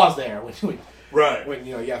flaws there when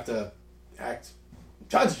you have to act.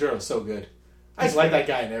 John Turturro is so good. I just like that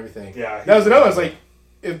guy and everything. Yeah. That was another. I was like,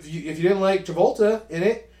 if you didn't like Travolta in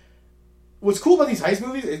it. What's cool about these heist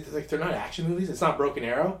movies, it's like they're not action movies. It's not Broken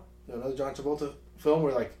Arrow, another John Travolta film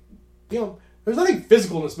where, like, there's nothing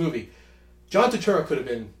physical in this movie. John Turturro could have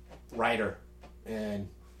been writer and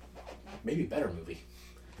maybe a better movie.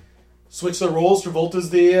 Switch the roles. Travolta's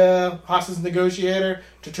the hostage negotiator.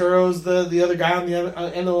 Turturro's the other guy on the end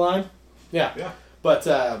of the line. Yeah. But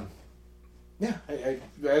it's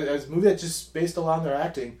a movie that's just based a lot on their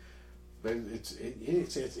acting. But it's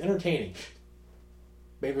entertaining.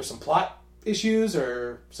 Maybe there's some plot issues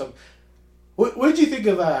or some... What did you think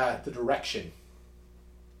of the direction?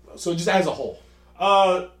 So just as a whole.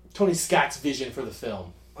 Tony Scott's vision for the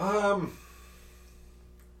film. I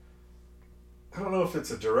don't know if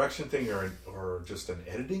it's a direction thing or just an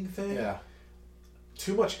editing thing. Yeah.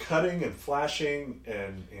 Too much cutting and flashing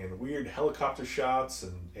and weird helicopter shots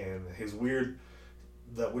and his weird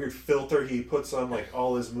that weird filter he puts on like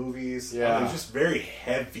all his movies. Yeah. It's just very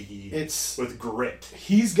heavy. It's with grit.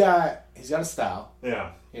 He's got a style.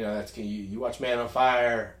 Yeah. You know, that's you watch Man on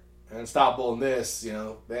Fire, Unstoppable, and this. You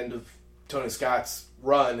know, the end of Tony Scott's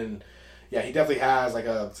run, and yeah, he definitely has like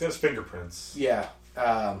a. He's got his fingerprints. Yeah.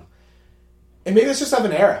 And maybe it's just of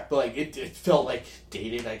an era, but like it felt like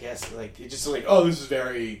dated, I guess. Like it just like, oh, this is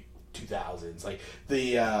very 2000s. Like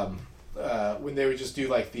the when they would just do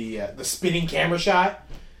like the spinning camera shot.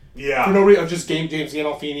 Yeah. For no reason, just James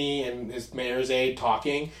Gandolfini and his mayor's aide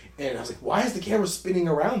talking, and I was like, why is the camera spinning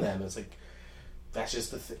around them? And it's like, that's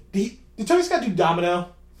just the thing. Did Tony Scott do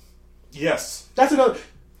Domino? Yes. That's another.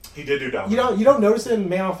 He did do Domino. You don't notice it in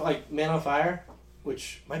Man on Fire,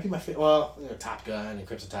 which might be my favorite. Well, you know, Top Gun and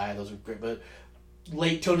Crimson Tide, those are great. But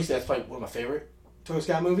late Tony Scott, that's probably one of my favorite Tony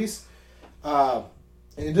Scott movies. And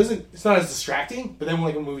it's not as distracting. But then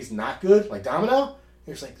when like a movie's not good, like Domino,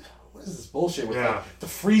 you're just like, what is this bullshit with like the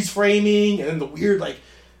freeze framing and then the weird like,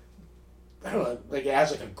 I don't know, like it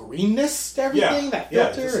adds like a greenness to everything. That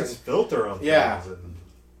filter, just this filter on things. And...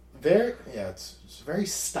 it's very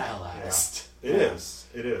stylized. Yeah.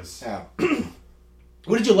 It is. Yeah.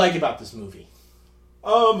 What did you like about this movie?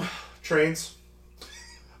 Trains.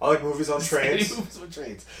 I like movies on trains. Movies with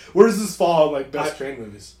trains. Where does this fall on like best train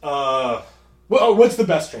movies? What's the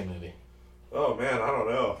best train movie? Oh man, I don't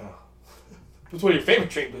know. What's one of your favorite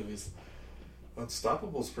train movies?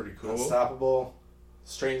 Unstoppable's pretty cool. Unstoppable.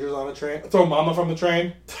 Strangers on a Train. Throw Mama from the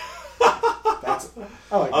Train. I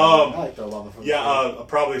like Throw Mama from the Train.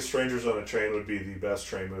 Probably Strangers on a Train would be the best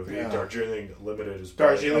train movie. Yeah. Darjeeling Limited is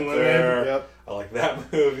Darjeeling up there. Limited. Yep. I like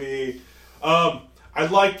that movie. I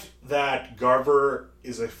liked that Garver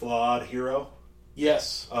is a flawed hero.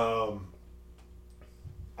 Yes. I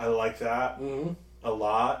like that a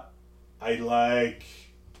lot. I like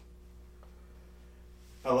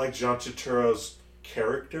John Turturro's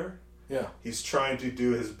character. Yeah. He's trying to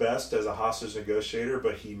do his best as a hostage negotiator,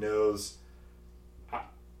 but he knows,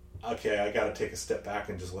 okay, I got to take a step back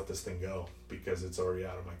and just let this thing go because it's already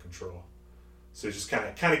out of my control. So he's just kind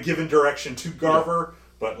of giving direction to Garver,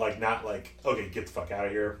 but like not like, okay, get the fuck out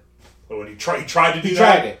of here. But when he tried to do that. He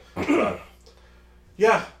tried it. But,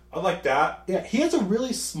 yeah, I like that. Yeah, he has a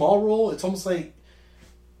really small role. It's almost like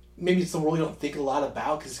maybe it's the role you don't think a lot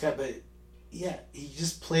about because he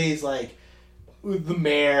just plays like with the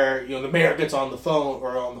mayor. You know, the mayor gets on the phone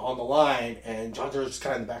or on the line, and John Turturro's just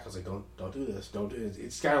kind of in the back. I was like, don't do this, don't do this.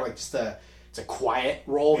 It's kind of like it's a quiet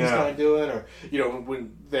role he's kind of doing, or you know,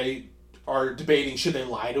 when they are debating should they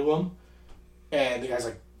lie to him, and the guy's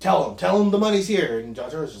like, tell him the money's here, and John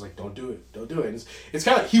Turturro's just like, don't do it. And it's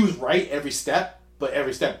kind of like he was right every step, but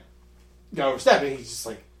every step got overstepped, and he's just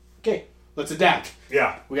like, okay, let's adapt.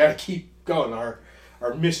 Yeah, we got to keep going. Our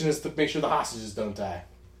mission is to make sure the hostages don't die.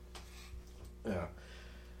 Yeah.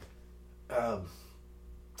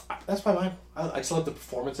 That's probably mine. I just love the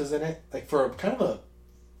performances in it. Like for kind of a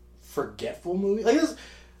forgetful movie. Like this,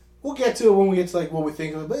 we'll get to it when we get to like what we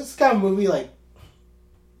think of it. But it's kind of a movie like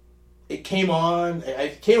it came on.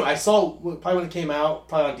 I saw probably when it came out,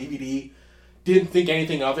 probably on DVD. Didn't think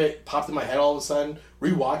anything of it. Popped in my head all of a sudden.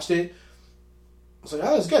 Rewatched it. I was like,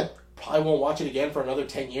 oh, it's good. Probably won't watch it again for another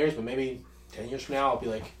 10 years, but maybe 10 years from now I'll be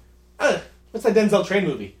like, what's that Denzel train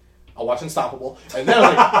movie? I'll watch Unstoppable. And then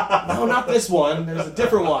I'm like, no, not this one. There's a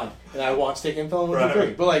different one. And I watched it and fell in love with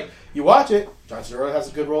it. But like, you watch it, John Turturro has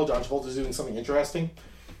a good role. John Travolta's doing something interesting.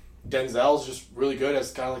 Denzel's just really good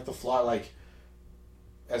as kind of like the flaw, like,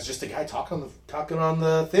 as just a guy talking on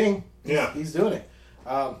the thing. He's doing it.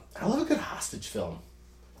 I love a good hostage film.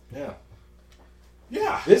 Yeah.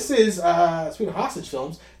 Yeah. This is, speaking of hostage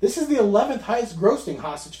films, this is the 11th highest grossing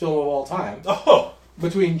hostage film of all time. Oh.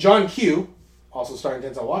 Between John Q, also starring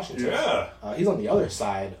Denzel Washington. Yeah. He's on the other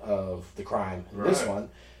side of the crime in this one.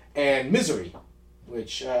 And Misery,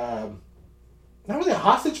 which, not really a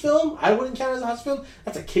hostage film. I wouldn't count it as a hostage film.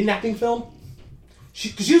 That's a kidnapping film.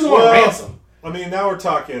 She doesn't want a ransom. I mean, now we're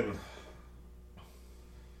talking...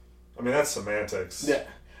 I mean, that's semantics. Yeah.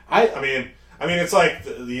 I mean, it's like,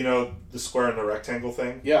 the square and the rectangle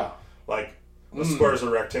thing. Yeah. Like, a square is a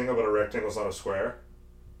rectangle, but a rectangle's not a square.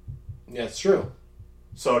 Yeah, it's true.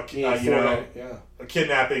 So, a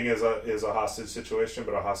kidnapping is a hostage situation,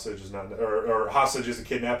 but a hostage is not, or hostage is a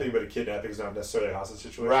kidnapping, but a kidnapping is not necessarily a hostage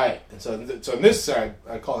situation. Right. And so in this side,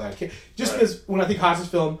 I call that a kid. Just because when I think hostage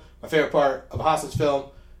film, my favorite part of a hostage film,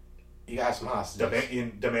 you got some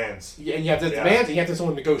hostages. Demands. Yeah, and you have the demands, and you have to have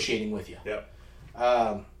someone negotiating with you. Yep.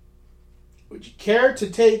 Would you care to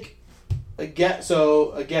take a guess?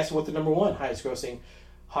 So a guess what the number one highest grossing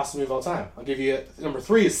hostage movie of all time? I'll give you number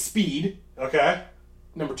 3 is Speed. Okay.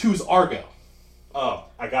 Number 2 is Argo. Oh,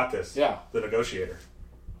 I got this. Yeah. The Negotiator.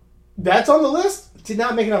 that's on the list. Did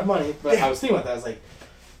not make enough money, but I was thinking about that. I was like,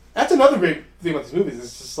 that's another great thing about these movies.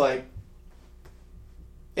 It's just like,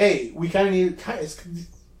 hey, we kind of need.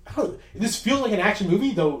 This feels like an action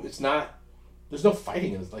movie, though it's not. There's no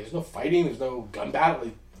fighting. It's like there's no fighting. There's no gun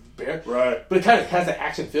battle. Like, right. But it kind of has that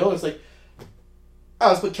action feel. It's like, oh,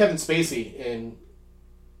 let's put Kevin Spacey in.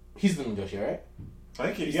 He's the negotiator, right?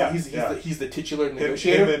 I think he's the titular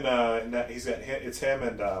negotiator. Him and it's him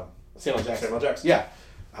and Samuel Jackson. Samuel Jackson. Yeah.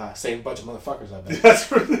 Same bunch of motherfuckers, I bet. That's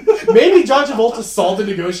really... Maybe John Travolta saw the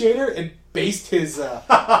negotiator and based his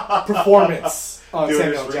performance on doing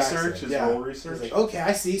Samuel his Jackson. research, his role research. He's like, okay,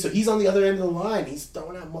 I see. So he's on the other end of the line. He's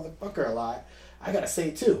throwing out motherfucker a lot. I gotta say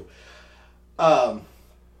it too. Yeah,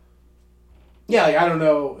 like, I don't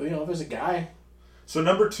know. You know, if there's a guy. So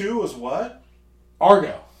number 2 was what?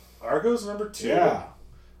 Argo. Argo's number 2. Yeah.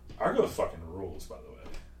 Argo fucking rules, by the way.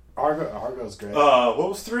 Argo's great. What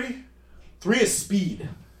was 3? 3 is Speed.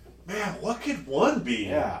 Man, what could 1 be?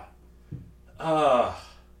 Yeah.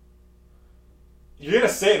 You're gonna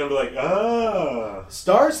say it, and I'm like,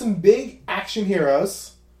 Stars some big action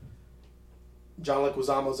heroes. John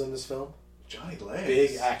Leguizamo's in this film. Johnny Legs.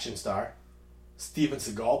 Big action star. Steven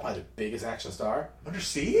Seagal, probably the biggest action star. Under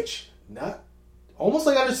Siege? Not almost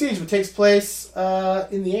like Under Siege, but takes place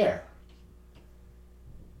in the air.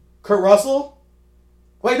 Kurt Russell.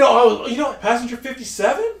 Wait, no, you know what? Passenger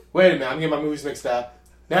 57? Wait a minute, I'm getting my movies mixed up.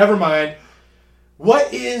 Never mind.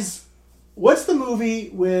 What's the movie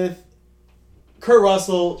with Kurt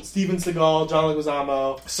Russell, Steven Seagal, John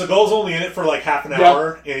Leguizamo? Seagal's only in it for like half an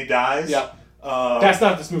hour, and he dies. Yep. That's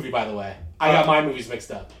not this movie, by the way. I got my movies mixed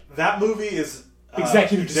up. That movie is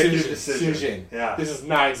Executive Decision. Yeah. This is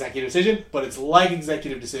not Executive Decision, but it's like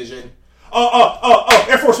Executive Decision. Oh!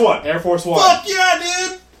 Air Force One. Air Force One. Fuck yeah,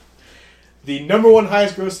 dude! The number 1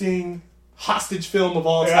 highest grossing hostage film of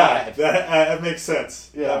all time. That makes sense.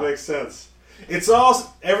 Yeah. That makes sense. It's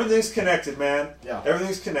all everything's connected, man. Yeah.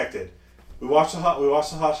 Everything's connected. We watched the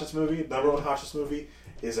hostage movie. Number 1 hostage movie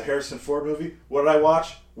is a Harrison Ford movie. What did I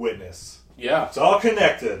watch? Witness. Yeah. It's all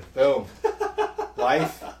connected. Boom.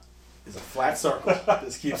 Life is a flat circle.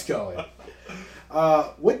 This keeps going.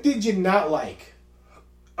 What did you not like?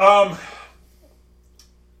 I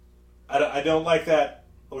don't like that.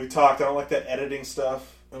 We talked. I don't like that editing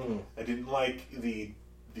stuff. I didn't like the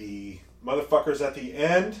motherfuckers at the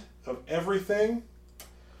end of everything.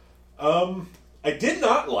 I did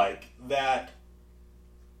not like that,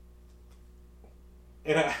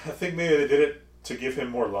 and I think maybe they did it to give him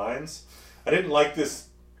more lines. I didn't like this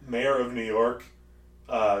mayor of New York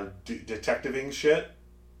detectiving shit.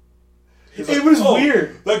 It was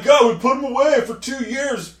weird. That guy, we put him away for 2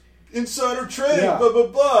 years, insider trade, blah blah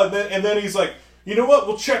blah, and then he's like, you know what?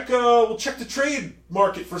 We'll check the trade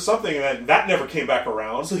market for something, and that never came back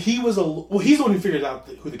around. So he's the one who figured out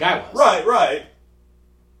who the guy was. Right.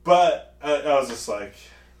 But I was just like,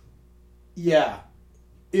 yeah,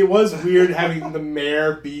 it was weird having the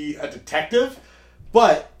mayor be a detective,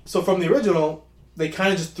 but so from the original, they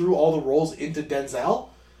kind of just threw all the roles into Denzel,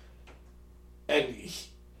 and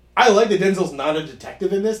I like that Denzel's not a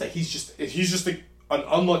detective in this. That he's just an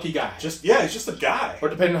unlucky guy. he's just a guy. Or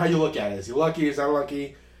depending on how you look at it. Is he lucky? Is he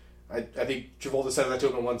unlucky? I think Travolta said that to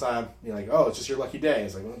him at one time. You're like, oh, it's just your lucky day.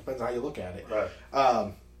 It's like, well, it depends on how you look at it. Right.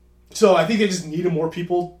 So I think they just needed more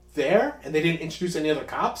people there, and they didn't introduce any other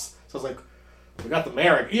cops. So I was like, we got the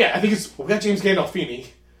mayor. Yeah, I think we got James Gandolfini.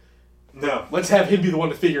 No. Let's have him be the one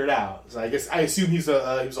to figure it out. So I assume he was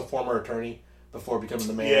a former attorney before becoming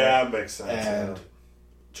the mayor. Yeah, that makes sense. And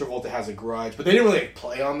Travolta has a grudge, but they didn't really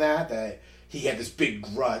play on that he had this big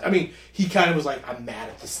grudge. I mean, he kind of was like, I'm mad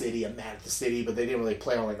at the city, but they didn't really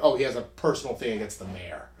play on like, oh, he has a personal thing against the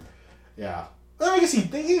mayor. Yeah. Well, I guess he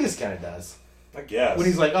just kind of does. I guess. When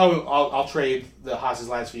he's like, oh, I'll trade the hostage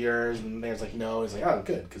lines for yours, and the mayor's like, no. He's like, oh,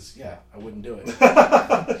 good, because, yeah, I wouldn't do it.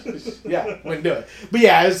 Yeah, wouldn't do it. But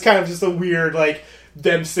yeah, it's kind of just a weird, like,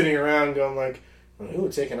 them sitting around going like, well, who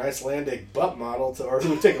would take an Icelandic butt model or who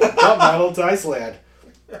would take a butt model to Iceland?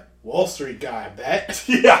 Wall Street guy, I bet.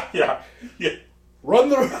 Yeah. Run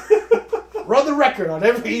the record on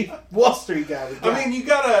every Wall Street guy. We got. I mean, you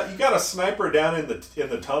got a sniper down in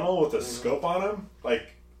the tunnel with a scope on him.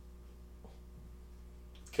 Like,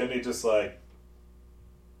 can he just like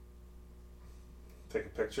take a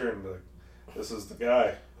picture and be like, "This is the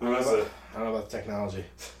guy"? Who is it? I don't know about the technology.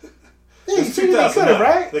 It's They could have,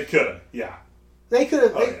 right? They could have. Yeah. They could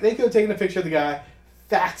have. Oh, yeah. They could have taken a picture of the guy,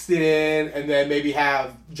 faxed it in, and then maybe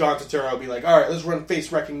have John Turturro be like, all right, let's run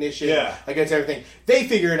face recognition against everything. They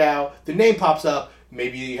figure it out. The name pops up.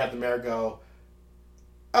 Maybe you have the mayor go,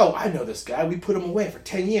 oh, I know this guy. We put him away for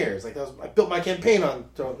 10 years. Like, I built my campaign on.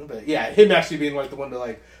 But yeah, him actually being like the one to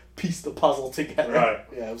like piece the puzzle together. Right.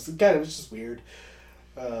 Yeah, it was just weird.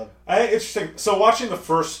 Interesting. So watching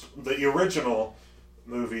the original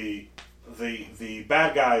movie, the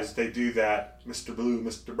bad guys, they do that, Mr. Blue,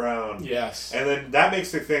 Mr. Brown. Yes. And then that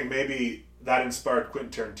makes me think maybe that inspired Quentin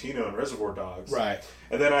Tarantino and Reservoir Dogs. Right.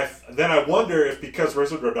 And then I wonder if because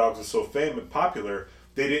Reservoir Dogs is so famous and popular,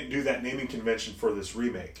 they didn't do that naming convention for this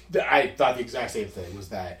remake. I thought the exact same thing, was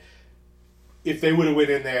that if they would have went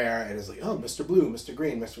in there and it's like, oh, Mr. Blue, Mr.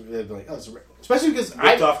 Green, they'd be like, oh, especially because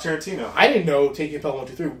Ripped off Tarantino. I didn't know Taking Pelham 1,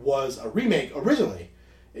 2, 3 was a remake originally.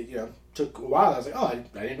 It, took a while. I was like, oh, I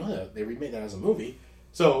didn't know that. They remade that as a movie.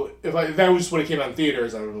 So if that was just when it came out in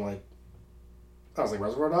theaters, I would have been like, I was like,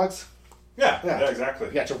 Reservoir Dogs? Yeah, exactly.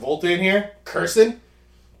 You got Travolta in here, cursing,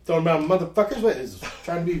 throwing around motherfuckers. What, is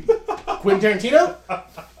trying to be Quentin Tarantino?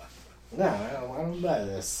 No, I don't buy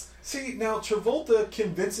this. See, now Travolta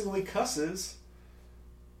convincingly cusses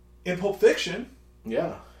in Pulp Fiction.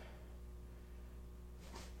 Yeah.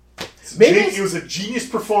 Maybe It was a genius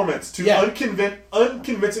performance to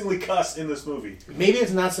unconvincingly cuss in this movie. Maybe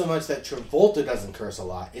it's not so much that Travolta doesn't curse a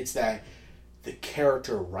lot, it's that the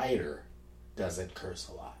character writer doesn't curse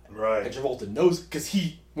a lot. Right. And Travolta knows, because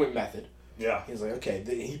he went method. Yeah. He's like, okay,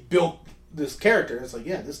 he built this character. It's like,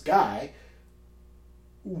 yeah, this guy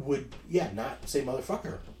would, not say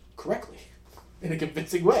motherfucker correctly in a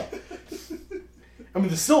convincing way. I mean,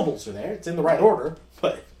 the syllables are there. It's in the right order,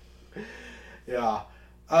 but yeah.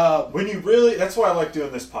 When you really, that's why I like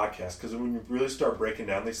doing this podcast, because when you really start breaking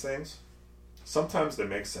down these things, sometimes they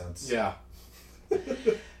make sense. Yeah.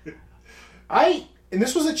 And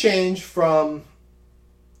this was a change from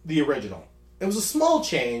the original. It was a small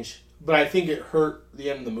change, but I think it hurt the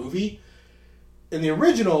end of the movie. In the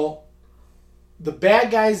original, the bad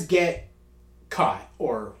guys get caught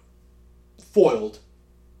or foiled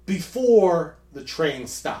before the train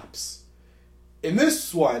stops. In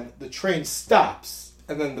this one, the train stops,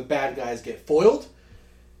 and then the bad guys get foiled.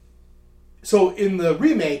 So in the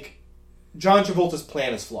remake, John Travolta's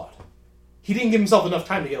plan is flawed. He didn't give himself enough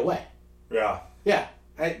time to get away. Yeah. Yeah,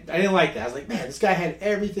 I didn't like that. I was like, man, this guy had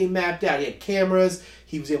everything mapped out. He had cameras.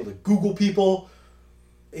 He was able to Google people.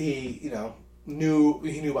 He,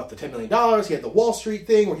 knew about the $10 million. He had the Wall Street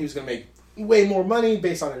thing where he was going to make way more money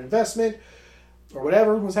based on an investment or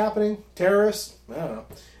whatever was happening. Terrorists, I don't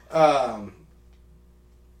know.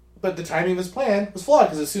 But the timing of his plan was flawed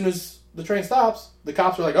because as soon as the train stops, the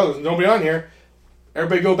cops are like, oh, there's nobody on here.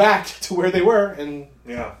 Everybody go back to where they were, and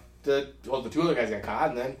the two other guys got caught,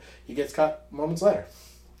 and then he gets caught moments later.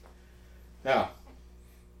 Yeah.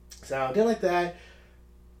 So I didn't like that.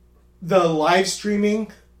 The live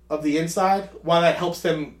streaming of the inside, while that helps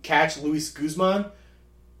them catch Luis Guzman,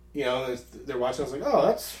 they're watching. I was like, oh,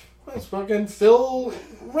 that's fucking Phil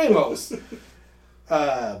Ramos.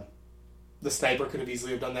 The sniper could have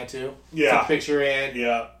easily have done that too. Yeah. Took a picture in.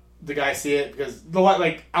 Yeah. The guy see it because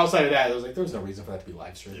outside of that, it was like there's no reason for that to be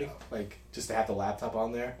live streaming. Yeah. Just to have the laptop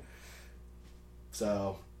on there.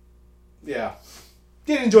 So, yeah,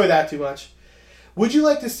 didn't enjoy that too much. Would you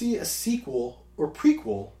like to see a sequel or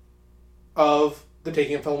prequel of The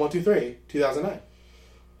Taking of Pelham 1, 2, 3, 2009?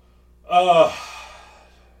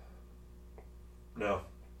 No.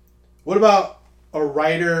 What about a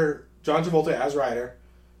writer, John Travolta as writer,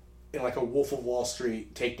 in a Wolf of Wall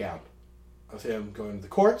Street takedown of him going to the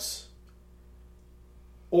courts?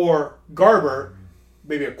 Or Garber,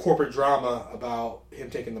 maybe a corporate drama about him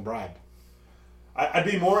taking the bribe? I'd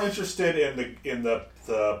be more interested in the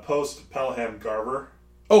post Pelham Garber.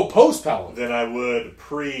 Oh, post Pelham than I would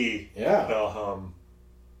pre Pelham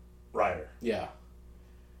Ryder. Yeah,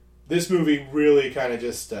 this movie really kind of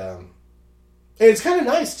just. It's kind of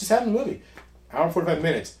nice just having the movie, hour and 45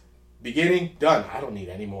 minutes, beginning done. I don't need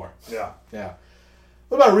any more. Yeah.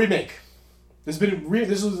 What about a remake? This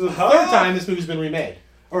was the third time this movie's been remade,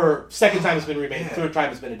 or second time it's been remade. Third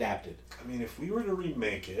time it's been adapted. I mean, if we were to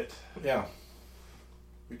remake it,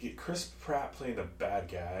 we get Chris Pratt playing a bad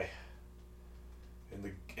guy,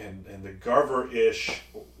 and the Garver-ish,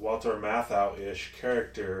 Walter Matthau-ish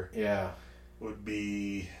character, would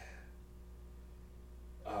be,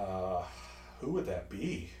 who would that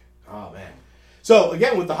be? Oh man! So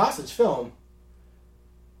again, with the hostage film,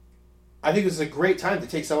 I think this is a great time to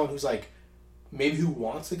take someone who's maybe who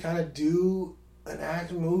wants to kind of do an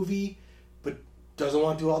action movie, but doesn't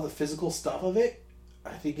want to do all the physical stuff of it.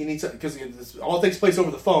 I think you need something, because this all takes place over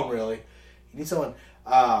the phone, really. You need someone,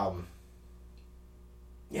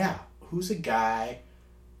 who's a guy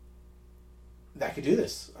that could do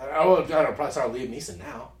this? I don't know, probably start Liam Neeson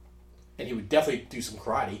now. And he would definitely do some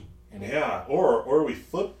karate. Yeah, or we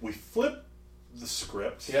flip the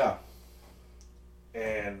script. Yeah.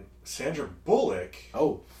 And Sandra Bullock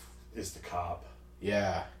is the cop,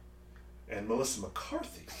 Yeah. and Melissa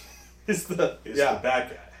McCarthy Is the is the bad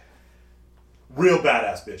guy. Real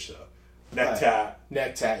badass bitch though. Neck tat.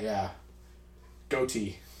 Neck tat, yeah.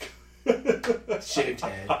 Goatee. Shaved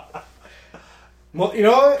head. Well, you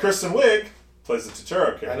know what? Kristen Wiig plays the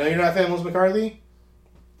Totoro character. I know you're not a fan of Melissa McCarthy.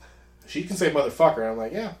 She can say motherfucker. I'm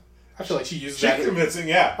like, yeah. I feel like she uses She's that. convincing,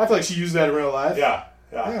 yeah. I feel like she uses that in real life. Yeah.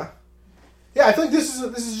 Yeah. Yeah, I feel like this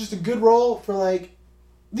is just a good role for like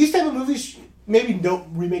these type of movies. Maybe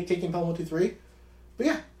don't remake Taking Pelham 1, 2, 3, but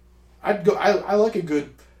yeah, I'd go. I like a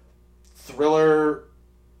good thriller,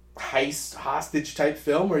 heist, hostage type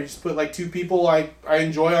film where you just put like two people I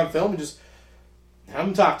enjoy on film and just have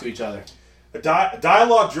them talk to each other.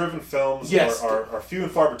 Dialogue-driven films Yes. are few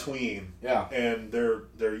and far between. Yeah. And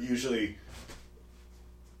they're usually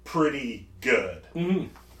pretty good. Mm-hmm.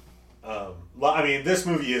 I mean, this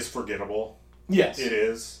movie is forgettable. Yes, It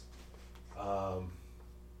is.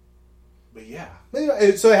 But yeah.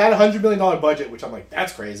 So it had $100 million budget, which I'm like,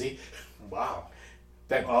 that's crazy. Wow.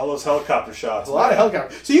 That All those helicopter shots. a lot of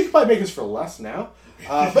helicopters. So you could probably make this for less now.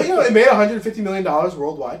 But, it made $150 million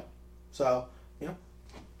worldwide. So,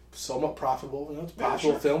 somewhat profitable. It's a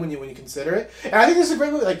profitable film when you consider it. And I think this is a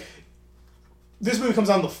great movie. Like, this movie comes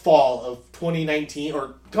out in the fall of 2019,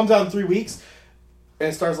 or comes out in 3 weeks, and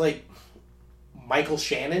it stars, like, Michael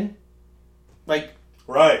Shannon. Like,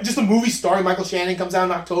 Right. just a movie starring Michael Shannon comes out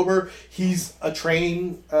in October. He's a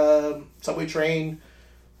subway train.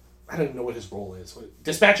 I don't even know what his role is.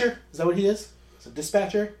 Dispatcher? Is that what he is? Is it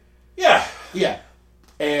dispatcher? Yeah. Yeah.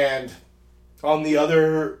 And on the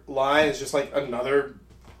other line is just like another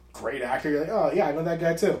great actor. You're like, oh yeah, I know that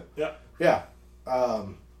guy too. Yeah. Yeah.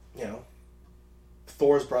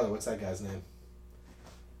 Thor's brother. What's that guy's name?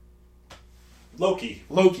 Loki.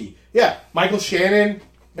 Yeah. Michael Shannon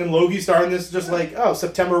and Loki star in this. Just like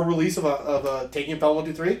September release of a Taking Pelham 1,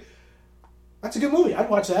 2, 3. That's a good movie. I'd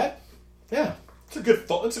watch that. Yeah. It's a good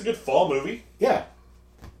fall movie. Yeah.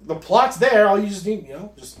 The plot's there. All you just need,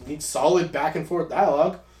 need solid back and forth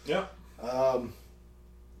dialogue. Yeah.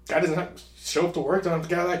 Guy doesn't have to show up to work. Don't have to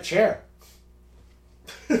get out of that chair.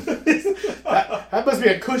 that must be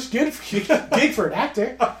a cush gig for an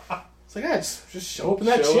actor. It's like, just show up in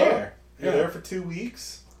that chair. You're there for 2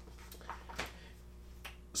 weeks.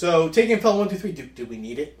 So, Taking Pelham 1, 2, 3. Do we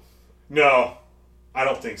need it? No, I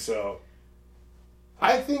don't think so.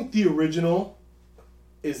 I think the original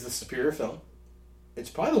is the superior film. It's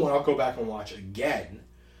probably the one I'll go back and watch again.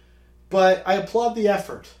 But I applaud the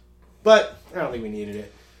effort. But I don't think we needed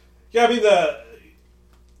it. Yeah, I mean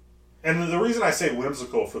the reason I say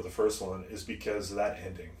whimsical for the first one is because of that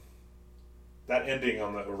ending. That ending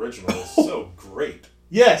on the original is so great.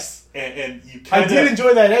 Yes. And you I did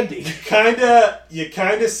enjoy that ending. You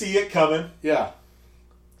kinda see it coming. Yeah.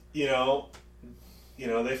 They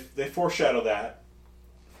foreshadow that.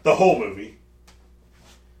 The whole movie.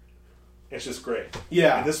 It's just great.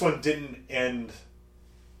 Yeah. And this one didn't end.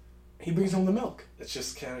 He brings home the milk. It's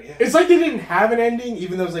just kind of, yeah. It's like they didn't have an ending,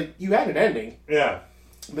 even though it's like, you had an ending. Yeah.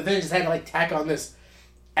 But then it just had to like tack on this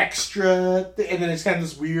extra, and then it's kind of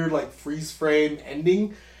this weird like freeze frame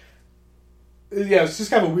ending. Yeah, it's just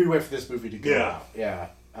kind of a weird way for this movie to go. Yeah. Yeah.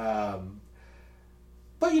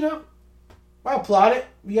 But I applaud it.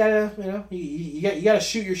 You gotta, you gotta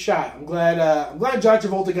shoot your shot. I'm glad John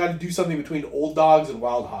Travolta got to do something between Old Dogs and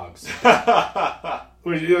Wild Hogs.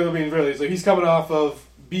 Which, really, so he's coming off of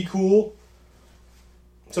Be Cool.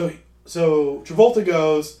 So Travolta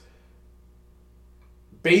goes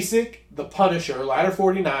Basic, The Punisher, Ladder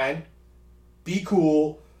 49, Be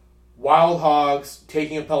Cool, Wild Hogs,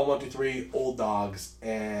 Taking a Pelham 1, 2, 3, Old Dogs,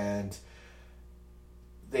 and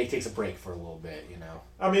they takes a break for a little bit,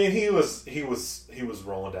 I mean, he was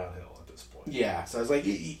rolling downhill at this point. Yeah, so I was like,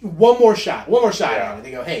 one more shot. Yeah. And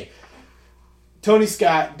they go, hey, Tony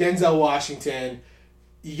Scott, Denzel Washington,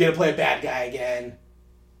 you get to play a bad guy again.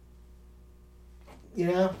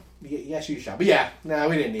 You gotta shoot your shot. But yeah, no,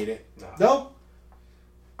 we didn't need it. No.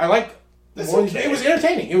 I like It's more, okay. It was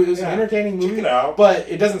entertaining. It was an entertaining movie. Check it out. But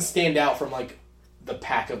it doesn't stand out from like the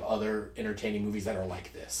pack of other entertaining movies that are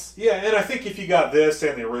like this. Yeah, and I think if you got this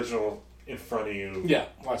and the original in front of you,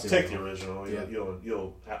 watch take the original. Yeah.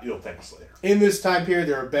 You'll thank us later. In this time period,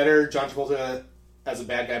 there are better John Travolta as a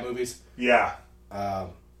bad guy movies. Yeah.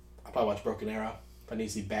 I'll probably watch Broken Arrow if I need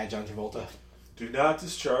to see bad John Travolta. Do not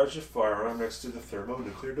discharge a firearm next to the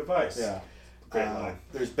thermonuclear device. Yeah. Great line.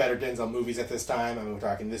 There's better Denzel movies at this time. I mean, we're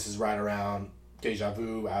talking This Is Right Around, Deja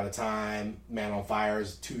Vu, Out of Time, Man on Fire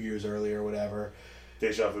is 2 years earlier or whatever.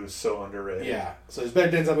 Deja Vu is so underrated. Yeah. So there's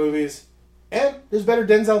better Denzel movies. And there's better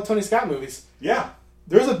Denzel Tony Scott movies. Yeah.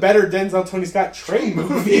 There's a better Denzel Tony Scott train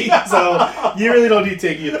movie, so you really don't need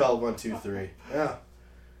Taking It Pelham 1, 2, 3. Yeah.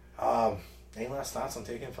 Any last thoughts on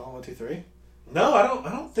Taking It Pelham 1, 2, 3? No, I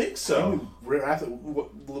don't think so.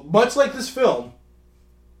 Much like this film,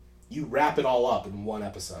 you wrap it all up in one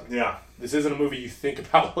episode. Yeah. This isn't a movie you think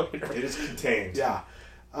about later. It is contained. Yeah.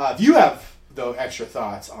 If you have, though, extra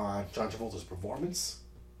thoughts on John Travolta's performance,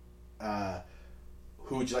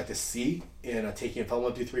 who would you like to see in a Taking It Pelham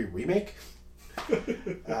 1, 2, 3 remake? You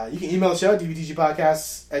can email the show,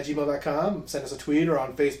 dbtgpodcast@gmail.com. Send us a tweet or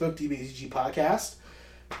on Facebook, dbtg podcast.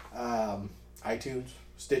 iTunes,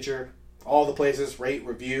 Stitcher, all the places. Rate,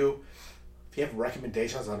 review. If you have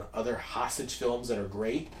recommendations on other hostage films that are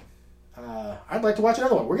great, I'd like to watch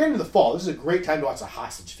another one. We're getting to the fall. This is a great time to watch a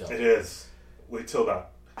hostage film. It is. Wait till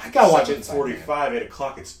about I gotta watch it. 7:45, 8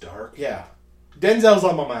 o'clock. It's dark. Yeah. Denzel's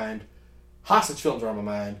on my mind. Hostage films are on my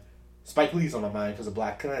mind. Spike Lee's on my mind because of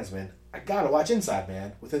Black Klansman. I gotta watch Inside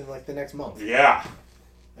Man within like the next month. Yeah.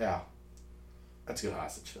 Yeah. That's a good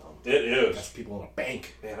hostage film. It is. That's people in a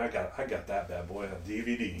bank. Man, I got that bad boy on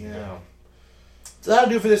DVD. Yeah. So that'll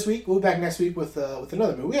do it for this week. We'll be back next week with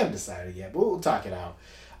another movie. We haven't decided yet, but we'll talk it out.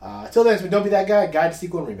 Till then, Don't Be That Guy, Guide to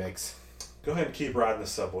Sequel and Remakes. Go ahead and keep riding the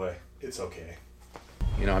subway. It's okay.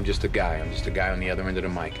 You know, I'm just a guy. I'm just a guy on the other end of the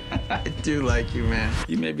mic. I do like you, man.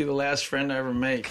 You may be the last friend I ever make.